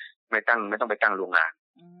ไม่ต้องไปตั้งโรงงาน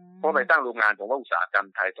เพราะไปตั้งโรงงานผมว่าอุตสาหกรรม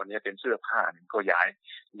ไทยตอนนี้เป็นเสื้อผ้าก็ย้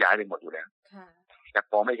ายไปหมดอยู่แล้วแต่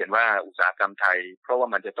พอไม่เห็นว่าอุตสาหกรรมไทยเพราะว่า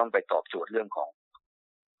มันจะต้องไปตอบโจทย์เรื่องขอ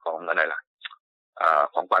งอะไรล่ะ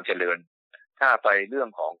ของความเจริญถ้าไปเรื่อง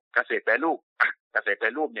ของเกษตรแปรรู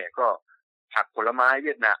ปเนี่ยก็ผักผลไม้เ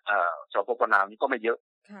วียดนามสปป.ลาวนี่ก็ไม่เยอะ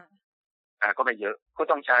ก็ไม่เยอะก็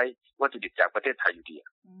ต้องใช้วัตถุดิบจากประเทศไทยอยู่ดี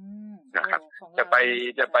นะครับจะ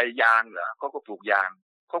ไปยางเหรอเขาก็ปลูกยาง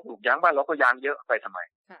บ้านเราก็ยางเยอะไปทำไม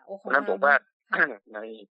เพราะนั้นผมว่า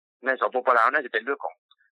ในสปป.ลาวน่าจะเป็นเรื่องของ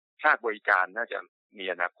ภาคบริการน่าจะมี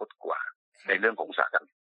อนาคตกว่าในเรื่องของอุตสาหกรรม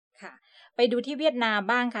ค่ะไปดูที่เวียดนาม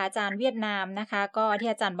บ้างค่ะอาจารย์เวียดนามนะคะก็ที่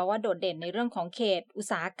อาจารย์บอกว่าโดดเด่นในเรื่องของเขตอุต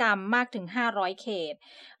สาหกรรมมากถึง500 เขต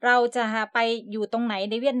เราจะไปอยู่ตรงไหน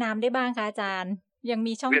ในเวียดนามได้บ้างคะอาจารย์ยัง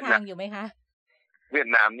มีช่องทางอยู่ไหมคะเวียด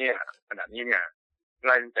นามเนี่ยขณะนี้เนี่ยไ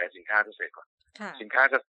ล่ตั้งแต่สินค้าเกษตรก่อนสินค้า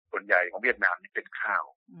ส่วนใหญ่ของเวียดนามนี่เป็นข้าว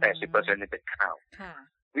 80% นี่เป็นข้าว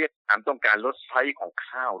เวียดนามต้องการลดไซส์ของ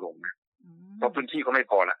ข้าวลงนะเพราะพื้นที่เขาไม่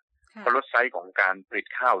พอละเขาลดไซส์ของการผลิต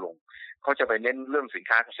ข้าวลงเขาจะไปเน้นเรื่องสิน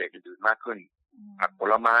ค้าเกษตรอื่นๆมากขึ้นผักผ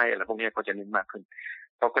ลไม้อะไรพวกนี้เขาจะเน้นมากขึ้น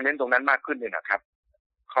พอเขาเน้นตรงนั้นมากขึ้นเนี่ยนะครับ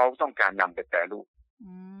เขาต้องการนำไปแปรรูป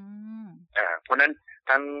เพราะนั้น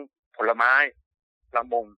ทั้งผลไม้ประ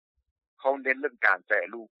มงเขาเน้นเรื่องการแปร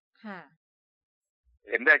รูป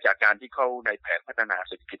เห็นได้จากการที่เขาในแผนพัฒนาเ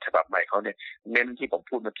ศรษฐกิจฉบับใหม่เขาเนี่ยเน้นที่ผม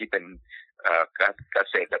พูดเมื่อกี้เป็นเก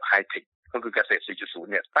ษตรแบบไฮเทคก็คือเกษตร 4.0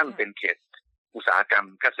 เนี่ยตั้งเป็นเขตอุตสาหกรรม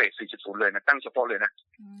เกษตร 4.0 เลยนะตั้งเฉพาะเลยนะ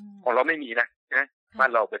ของเราไม่มีนะบ้า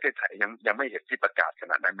นเราประเทศไทยยังไม่เห็นที่ประกาศข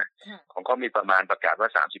นาดนั้นนะของเขามีประมาณประกาศว่า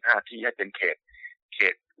35ที่ให้เป็นเข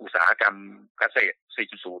ตอุตสาหกรรมเกษตร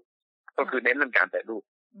 4.0 ก็คือเน้นเรื่องการแปรรูป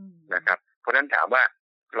นะครับเพราะฉะนั้นถามว่า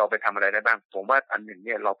เราไปทำอะไรได้บ้างผมว่าอันหนึ่งเ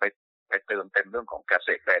นี่ยเราไปเติมเต็มเรื่องของเกษ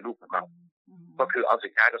ตรแปรรูปของเราก็คือเอาสิ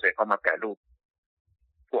นค้าเกษตรเข้ามาแปรรูป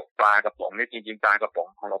พวกปลากระป๋องนี่จริงๆปลากระป๋อง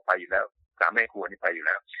ของเราไปอยู่แล้วตามแม่ครัวนี่ไปอยู่แ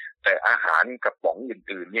ล้วแต่อาหารกระป๋อง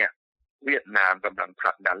อื่นๆเนี่ย เวียดนามกำลังผ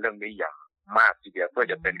ลักดันเรื่องนี้อย่างมากทีเดียวเพื่อ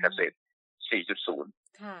จะเป็นเกษตร 4.0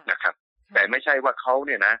 นะครับแต่ไม่ใช่ว่าเขาเ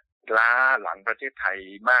นี่ยนะล้าหลังประเทศไทย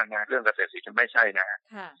มากนะเรื่องเกษตร 4.0 ไม่ใช่นะ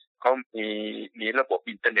เขามีระบบ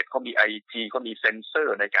อินเทอร์เน็ตเขามี IoT เขามีเซ็นเซอ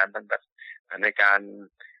ร์ในการใน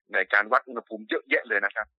การวัดอุณหภูมิเยอะแยะเลยน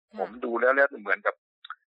ะครับผมดูแล้วเหมือนกับ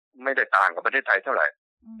ไม่ได้ต่างกับประเทศไทยเท่าไหร่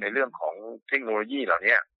ในเรื่องของเทคโนโลยีเหล่า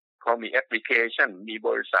นี้เขามีแอปพลิเคชันมีบ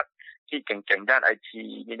ริษัทที่เก่งๆด้าน IT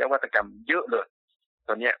มีนวัตกรรมเยอะเลยต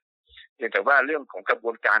อนนี้แต่ว่าเรื่องของกระบ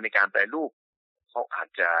วนการในการแปรรูปเขาอาจ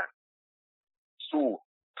จะสู้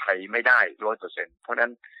ไทยไม่ได้ 100% เพราะนั้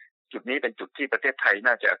นจุดนี้เป็นจุดที่ประเทศไทย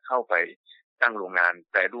น่าจะเข้าไปตั้งโรงงาน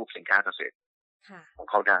แปรรูปสินค้าเกษตรของ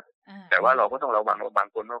เขาได้แต่ว่าเราก็ต้องระวังว่าบาง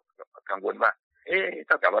คนก็กังวลว่าเ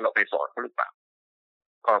ท่ากับว่าเราไปสอนเขาหรือเปล่า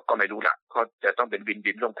ก็ไม่รู้ละเขาจะต้องเป็นวิ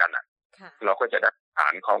นร่วมกันนะเราก็จะได้ฐา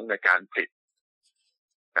นของในการผลิต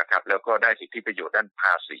นะครับแล้วก็ได้สิทธิประโยชน์ด้านภ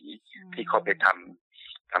าษีที่เขาไปท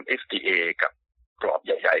ำ FTA กับกรอบใ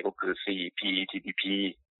หญ่ๆก็คือ CPTPP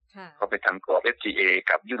เขาไปทำกรอบ FTA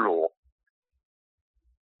กับยุโรป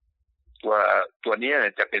ตัวนี้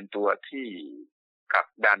จะเป็นตัวที่ผลัก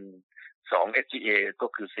ดัน2 FTA ก็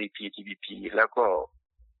คือ CPTPP แล้วก็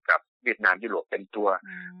กับเวียดนามยุโรปเป็นตัว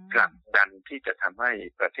ผลักดันที่จะทำให้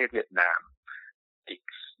ประเทศเวียดนามอีก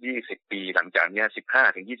20 ปีหลังจากนี้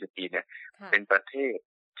15-20 ปีเนี่ยเป็นประเทศ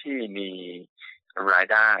ที่มีราย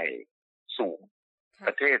ได้สูงป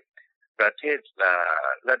ระเทศ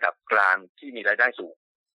ระดับกลางที่มีรายได้สูง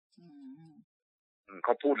เข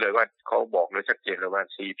าพูดเลยว่าเขาบอกเลยชัดเจนเลยว่า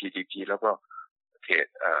CPTPP แล้วก็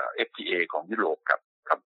FTA ของยุโรปกับ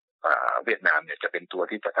เวียดนามเนี่ยจะเป็นตัว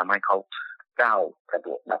ที่จะทำให้เขาก้าวกระโด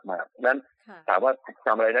ดมากๆนั้นถามว่าท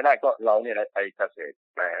ำอะไรได้ก็เราเนี่ยไปเกษตร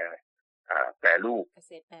แปรรูป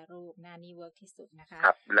หน้านี้เวิร์กที่สุดนะคะค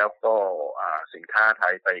รับแล้วก็สินค้าไท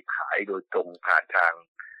ยไปขายโดยตรงผ่านทา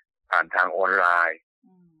งออนไลน์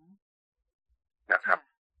นะครับ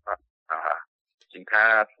สินค้า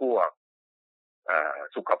พวก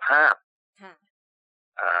สุขภาพ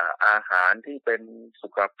อาหารที่เป็นสุ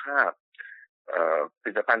ขภาพผ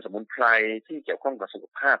ลิตภัณฑ์สมุนไพรที่เกี่ยวข้องกับสุข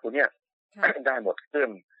ภาพตัวเนี้ยได้หมดเครื่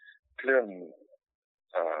อง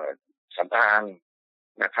สำอาง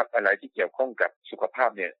นะครับอะไรที่เกี่ยวข้องกับสุขภาพ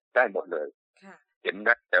เนี่ยได้หมดเลยเห็นน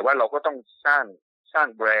ะแต่ว่าเราก็ต้องสร้าง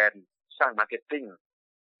แบรนด์สร้างมาร์เก็ตติ้ง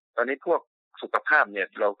ตอนนี้พวกสุขภาพเนี่ย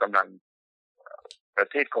เรากำลังประ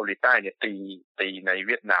เทศเกาหลีใต้เนี่ยตีในเ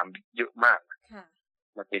วียดนามเยอะมาก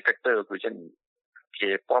มันมีแฟกเตอร์คือเช่น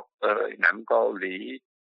K-pop หนังเกาหลี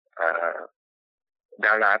ด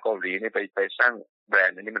าราเกาหลีเนี่ยไปสร้างแบรน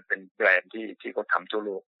ด์อันนี้มันเป็นแบรนด์ที่เขาทำทั่วโ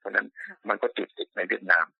ลกเพราะนั้นมันก็จุดติดในเวียด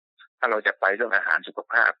นามถ้าเราจะไปเรื่องอาหารสุข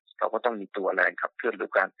ภาพเราก็ต้องมีตัวแรงขับเคลื่อนหรื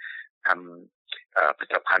อการทำผลิ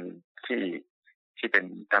ตภัณฑ์ที่เป็น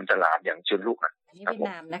ตามตลาดอย่างเชิงลุกอันนี้เวียด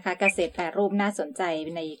นามนะคะเกษตรแปรรูปน่าสนใจ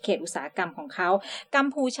ในเขตอุตสาหกรรมของเขากัม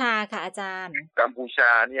พูชาค่ะอาจารย์กัมพูช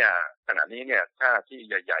าเนี่ยขณะนี้เนี่ยถ้าที่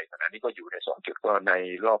ใหญ่ๆขณะนี้ก็อยู่ใน2จุดก็ใน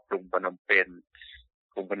รอบกรุงพนมเปญ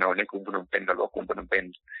กรุงพนมในกรุงพนมเปญกับรอบกรุงพนมเปญ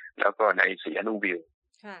แล้วก็ในสีอนุวิว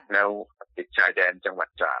แล้วติดชายแดนจังหวัด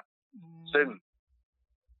ตราดซึ่ง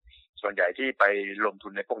ส่วนใหญ่ที่ไปลงทุ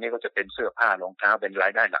นในพวกนี้ก็จะเป็นเสื้อผ้ารองเท้าเป็นรา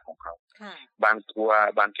ยได้หลักของเขาบาง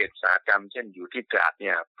เขตอุตสาหกรรมเช่นอยู่ที่ตราดเ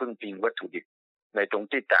นี่ยพึ่งพิงวัตถุดิบในตรง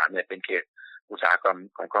ที่ตราดเนี่ยเป็นเขตอุตสาหกรรม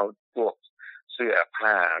ของเขาพวกเสื้อผ้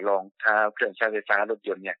ารองเท้าเครื่องใช้ไฟฟ้ารถย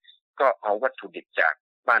นต์เนี่ยก็เอาวัตถุดิบจาก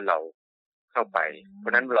บ้านเราเข้าไปเพรา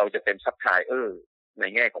ะนั้นเราจะเป็นซัพพลายเออร์ใน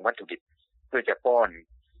แง่ของวัตถุดิบเพื่อจะป้อน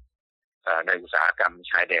ในอุตสาหกรรม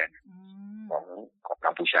ชายแดนของ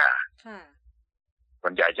กัมพูชาส่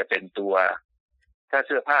วนใหญ่จะเป็นตัวถ้าเ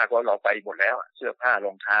สื้อผ้าก็เราไปหมดแล้วเสื้อผ้าร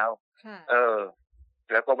องเท้า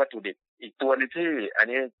แล้วก็วัตถุดิบอีกตัวนึงที่อัน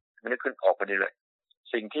นี้มันขึ้นออกไปเลย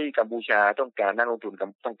สิ่งที่กัมพูชาต้องการนักลงทุน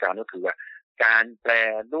ต้องการก็คือว่าการแปร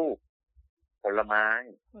รูปผลไม้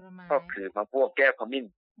ก็คือมะพร้าวแก้วขมิ้น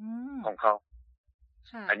ของเขา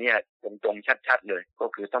อันนี้ตรงๆชัดๆเลยก็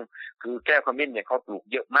คือแก้วขมิ้นเนี่ยเขาปลูก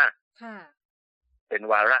เยอะมากเป็น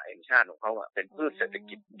วาระแห่งชาติของเขาเป็นพืชเศรษฐ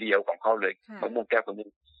กิจเดียวของเขาเลยมะม่วงแก้วขมิ้น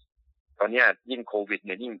ตอนนี้ยิ่งโควิดเ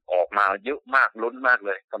นี่ยยิ่งออกมาเยอะมากล้นมากเ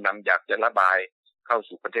ลยกำลังอยากจะระบายเข้า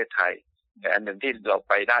สู่ประเทศไทยแต่อันหนึ่งที่เรา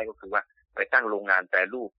ไปได้ก็คือว่าไปตั้งโรงงานแปร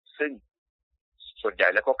รูปซึ่งส่วนใหญ่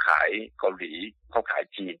แล้วก็ขายเกาหลีเขาขาย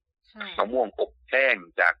จีนมะม่วงอบแห้ง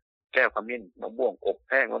จากแก้วขมิ้นมะม่วงอบ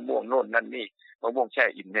แห้งมะม่วงโน่นนั่นนี่มะม่วงแช่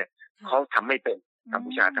อิ่มเนี่ยเขาทำไม่เป็นกัม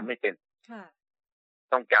พูชาทำไม่เป็น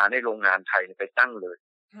ต้องการให้โรงงานไทยไปตั้งเลย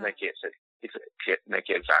ในเขตในเข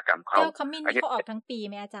ตอุตสาหกรรมเขาแก้วขมิ้นเขาออกทั้งปี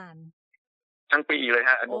ไหมอาจารย์ทั้งปีเลยฮ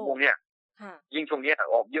ะมะม่วงเนี่ยยิ่งช่วงนี้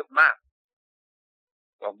ออกเยอะมาก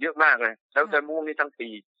เลยแล้วแต่มะม่วงนี่ทั้งปี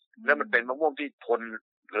แล้วมันเป็นมะม่วงที่ทน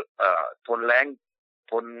ทนแล้ง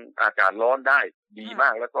ทนอากาศร้อนได้ดีมา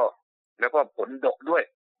กแล้วก็ผลดกด้วย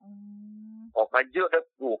ออกมาเยอะแล้ว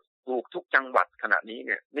ปลูกทุกจังหวัดขณะนี้เ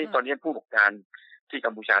นี่ยนี่ตอนนี้ผู้ประกอบการที่กั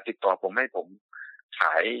มพูชาติดต่อผมให้ผมข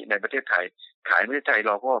ายในประเทศไทยขายในประเทศไทยเ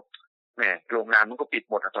ราก็แหมโรงงานมันก็ปิด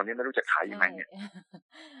หมดตอนนี้ไม่รู้จะขายยังไงเนี่ย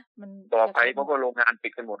ต่อไปเพราะว่าโรงงานปิ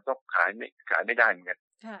ดกันหมดก็ขายไม่ได้เหมือนกัน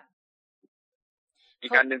อี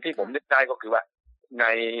กการหนึ่งที่ผมนึกได้ก็คือว่าใน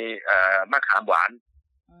มะขามหวาน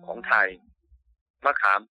ของไทยมะข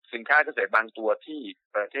ามสินค้าเกษตรบางตัวที่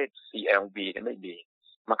ประเทศ CLB เนี่ยไม่มี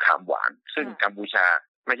มะขามหวานซึ่งกัมพูชา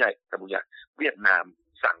ไม่ใช่กัมพูชาเวียดนาม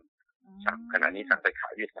สั่งขณะนี้สั่งไปขา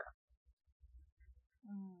ยเวียดนาม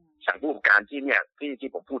สั่งผู้ประกอบการที่เนี่ยที่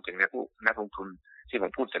ผมพูดถึงเนี่ยผู้นักลงทุนที่ผ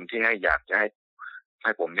มพูดถึงที่อยากจะใ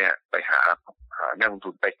ห้ผมเนี่ยไปหานักลงทุ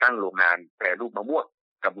นไปตั้งโรงงานแปรรูปมะม่วง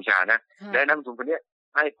กัมพูชานะและนักลงทุนคนนี้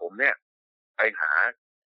ให้ผมเนี่ยไปหา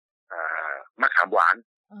มะขามหวาน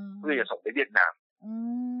เพื่อจะส่งไปเวียดนาม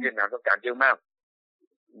ต้องการเยอะมาก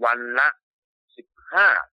วันละ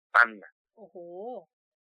15 ตันโอ้โห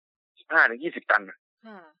15 ถึง 20 ตัน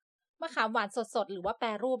ค่ะมะขามหวานสดๆหรือว่าแปร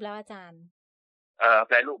รูปแล้วอาจารย์แ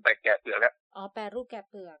ปรรูปไปแกะเปลือกแล้วแปรรูปแกะ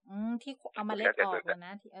เปลือกที่เอามาเล็ดออกน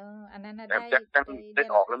ะที่อันนั้นน่ะได้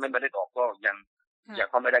ออกแล้วไม่ได้ออกก็ยัง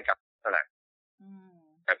เขาไม่ได้กลับเท่าไหร่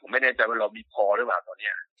แต่ผมไม่แน่ใจว่าเรามีพอหรือเปล่าตอน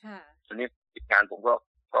นี้ตอนนี้งานผมก็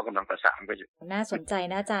กำลังประสานไปอยู่น่าสนใจ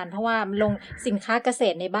นะอาจารย์เพราะว่าลงสินค้าเกษ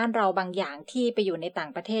ตรในบ้านเราบางอย่างที่ไปอยู่ในต่า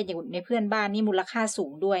งประเทศอยู่ในเพื่อนบ้านนี่มูลค่าสู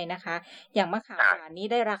งด้วยนะคะอย่างมะขามหวานนี้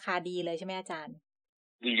ได้ราคาดีเลยใช่ไหมอาจารย์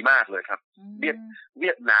ดีมากเลยครับเ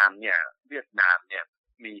วียดนามเนี่ย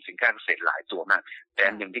มีสินค้าเกษตรหลายตัวมากแต่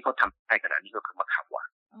หนึ่งที่เขาทำให้ขนาดนี้ก็คือมะขามหวาน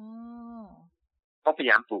เขาพยา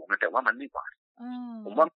ยามปลูกนะแต่ว่ามันไม่หวานผ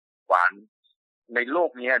มว่าหวานในโลก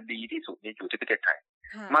นี้ดีที่สุดนี่อยู่ที่ประเทศไทย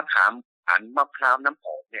มะขามมะพร้าวน้ำห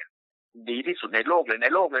อมเนี่ยดีที่สุดในโลกเลยน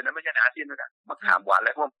ะไม่ใช่ในอาเซียนนะมะขามหวานแล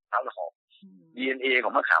ะมะพร้าวน้ำหอม DNA ขอ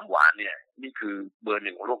งมะขามหวานเนี่ยนี่คือเบอร์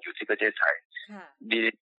 1ของโลกอยู่ที่ประเทศไทยดี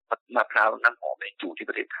มะพร้าวน้ำหอมในอยู่ที่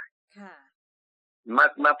ประเทศไทย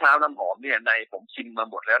มะพร้าวน้ำหอมเนี่ยในผมชิมมา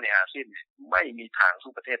หมดแล้วในอาเซียนไม่มีทาง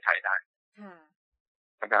สู้ประเทศไทยได้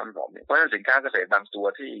มะพร้าวน้ำหอมเนี่ยเพราะฉะนั้นสินค้าเกษตรบางตัว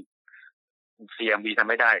ที่ CMB ทำ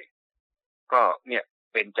ไม่ได้ก็เนี่ย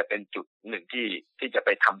จะเป็นจุดหนึ่งที่จะไป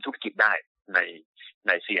ทำธุรกิจได้ใ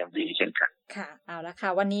น CMB เช่นกันค่ะเอาละค่ะ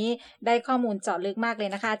วันนี้ได้ข้อมูลเจาะลึกมากเลย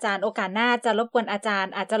นะคะอาจารย์โอกาสหน้าจะรบกวนอาจาร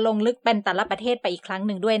ย์อาจจะลงลึกเป็นแต่ละประเทศไปอีกครั้งห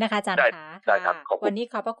นึ่งด้วยนะคะอาจารย์คะได้ครับวันนี้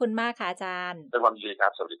ขอบพระคุณมากค่ะอาจารย์เป็นวันดีครั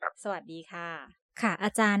บสวัสดีครับสวัสดีค่ะค่ะอ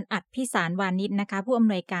าจารย์อัดพิสารวานิชนะคะผู้อ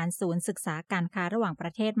ำนวยการศูนย์ศึกษาการค้าระหว่างปร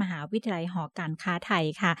ะเทศมหาวิทยาลัยหอการค้าไทย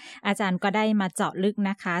ค่ะอาจารย์ก็ได้มาเจาะลึก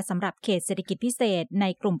นะคะสำหรับเขตเศรษฐกิจพิเศษใน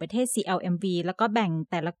กลุ่มประเทศ CLMV แล้วก็แบ่ง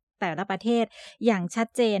แต่ละประเทศอย่างชัด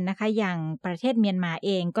เจนนะคะอย่างประเทศเมียนมาเอ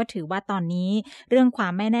งก็ถือว่าตอนนี้เรื่องควา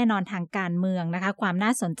มไม่แน่นอนทางการเมืองนะคะความน่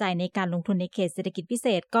าสนใจในการลงทุนในเขตเศรษฐกิจพิเศ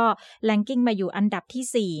ษก็แรงกิ้งมาอยู่อันดับ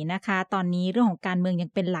ที่4นะคะตอนนี้เรื่องของการเมืองยั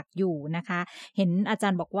งเป็นหลักอยู่นะคะเห็นอาจา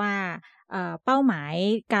รย์บอกว่าเป้าหมาย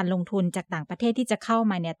การลงทุนจากต่างประเทศที่จะเข้า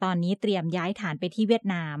มาเนี่ยตอนนี้เตรียมย้ายฐานไปที่เวียด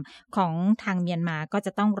นามของทางเมียนมาก็จ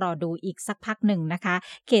ะต้องรอดูอีกสักพักหนึ่งนะคะ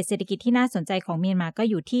เขตเศรษฐกิจที่น่าสนใจของเมียนมาก็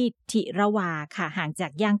อยู่ที่ทิระวาค่ะห่างจา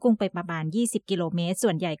กย่างกุ้งไปประมาณ20กิโลเมตรส่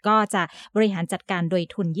วนใหญ่ก็จะบริหารจัดการโดย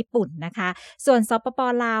ทุนญี่ปุ่นนะคะส่วนสปป.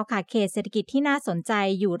ลาวค่ะเขตเศรษฐกิจที่น่าสนใจ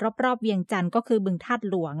อยู่รอบๆเวียงจันทร์ก็คือบึงธาตุ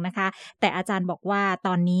หลวงนะคะแต่อาจารย์บอกว่าต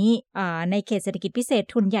อนนี้ในเขตเศรษฐกิจพิเศษ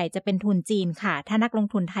ทุนใหญ่จะเป็นทุนจีนค่ะถ้านักลง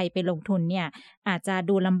ทุนไทยไปลงทุนเนี่ยอาจจะ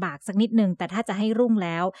ดูลำบากสักนิดนึงแต่ถ้าจะให้รุ่งแ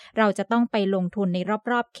ล้วเราจะต้องไปลงทุนใน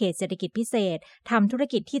รอบๆเขตเศรษฐกิจพิเศษทำธุร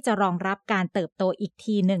กิจที่จะรองรับการเติบโตอีก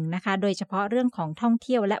ทีหนึ่งนะคะโดยเฉพาะเรื่องของท่องเ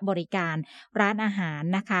ที่ยวและบริการร้านอาหาร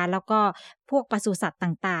นะคะแล้วก็พวกปศุสัตว์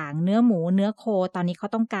ต่างๆเนื้อหมูเนื้อโคตอนนี้เขา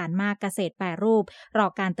ต้องการมากเกษตรแปรรูปรอ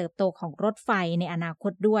การเติบโตของรถไฟในอนาค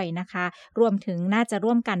ตด้วยนะคะรวมถึงน่าจะ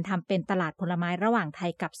ร่วมกันทำเป็นตลาดผลไม้ระหว่างไท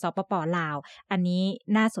ยกับสปป.ลาวอันนี้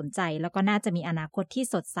น่าสนใจแล้วก็น่าจะมีอนาคตที่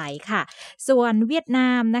สดใสค่ะส่วนเวียดนา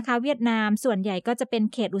มนะคะเวียดนามส่วนใหญ่ก็จะเป็น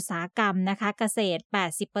เขตอุตสาหกรรมนะคะเกษตร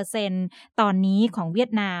 80% ตอนนี้ของเวีย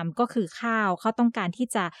ดนามก็คือข้าวเขาต้องการที่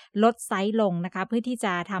จะลดไซส์ลงนะคะเพื่อที่จ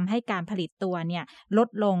ะทำให้การผลิตตัวเนี่ยลด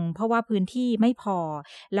ลงเพราะว่าพื้นที่ไม่พอ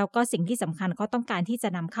แล้วก็สิ่งที่สำคัญเขาต้องการที่จะ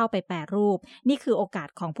นำเข้าไปแปรรูปนี่คือโอกาส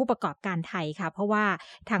ของผู้ประกอบการไทยค่ะเพราะว่า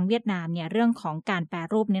ทางเวียดนามเนี่ยเรื่องของการแปร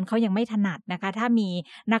รูปเนี่ยเขายังไม่ถนัดนะคะถ้ามี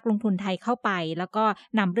นักลงทุนไทยเข้าไปแล้วก็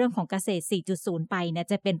นำเรื่องของเกษตร 4.0 ไปเนี่ย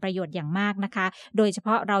จะเป็นประโยชน์อย่างมากนะคะโดยเฉพ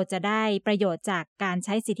าะเราจะได้ประโยชน์จากการใ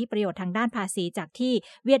ช้สิทธิประโยชน์ทางด้านภาษีจากที่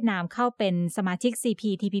เวียดนามเข้าเป็นสมาชิก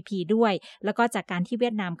CPTPP ด้วยแล้วก็จากการที่เวี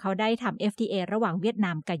ยดนามเขาได้ทำ FTA ระหว่างเวียดน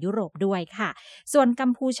ามกับยุโรปด้วยค่ะส่วนกั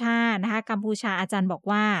มพูชานะคะ กัมพูชาอาจารย์บอก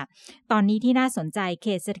ว่าตอนนี้ที่น่าสนใจเข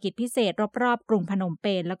ตเศรษฐกิจพิเศษรอบๆกรุงพนมเป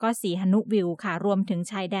ญแล้วก็สีหนุวิวค่ะรวมถึง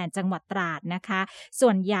ชายแดนจังหวัดตราดนะคะส่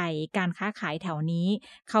วนใหญ่การค้าขายแถวนี้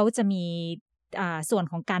เขาจะมีส่วน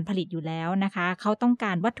ของการผลิตอยู่แล้วนะคะเขาต้องก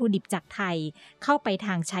ารวัตถุดิบจากไทยเข้าไปท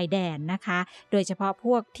างชายแดนนะคะโดยเฉพาะพ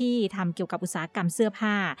วกที่ทำเกี่ยวกับอุตสาหกรรมเสื้อ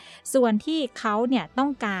ผ้าส่วนที่เขาเนี่ยต้อ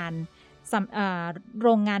งการโร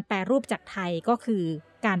งงานแปรรูปจากไทยก็คือ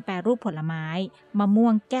การแปรรูปผลไม้มะม่ว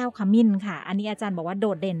งแก้วขมิ้นค่ะอันนี้อาจารย์บอกว่าโด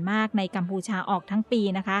ดเด่นมากในกัมพูชาออกทั้งปี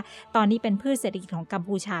นะคะตอนนี้เป็นพืชเศรษฐกิจของกัม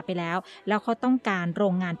พูชาไปแล้วเขาต้องการโร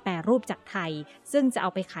งงานแปรรูปจากไทยซึ่งจะเอา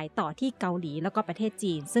ไปขายต่อที่เกาหลีแล้วก็ประเทศ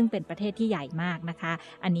จีนซึ่งเป็นประเทศที่ใหญ่มากนะคะ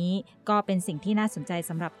อันนี้ก็เป็นสิ่งที่น่าสนใจ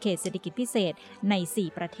สำหรับเขตเศรษฐกิจพิเศษใน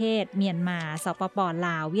4ประเทศเมียนมาสปป.ล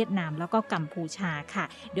าวเวียดนามแล้วก็กัมพูชาค่ะ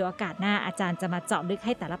เดี๋ยวโอกาสหน้าอาจารย์จะมาเจาะลึกใ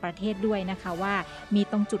ห้แต่ละประเทศด้วยนะคะว่ามี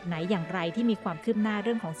ตรงจุดไหนอย่างไรที่มีความคืบหน้าเ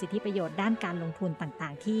รื่องของสิทธิประโยชน์ด้านการลงทุนต่า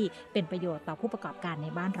งๆที่เป็นประโยชน์ต่อผู้ประกอบการใน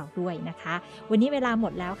บ้านเราด้วยนะคะวันนี้เวลาหม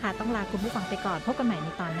ดแล้วค่ะต้องลาคุณผู้ฟังไปก่อนพบกันใหม่ใน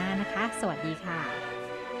ตอนหน้านะคะสวัสดีค่ะ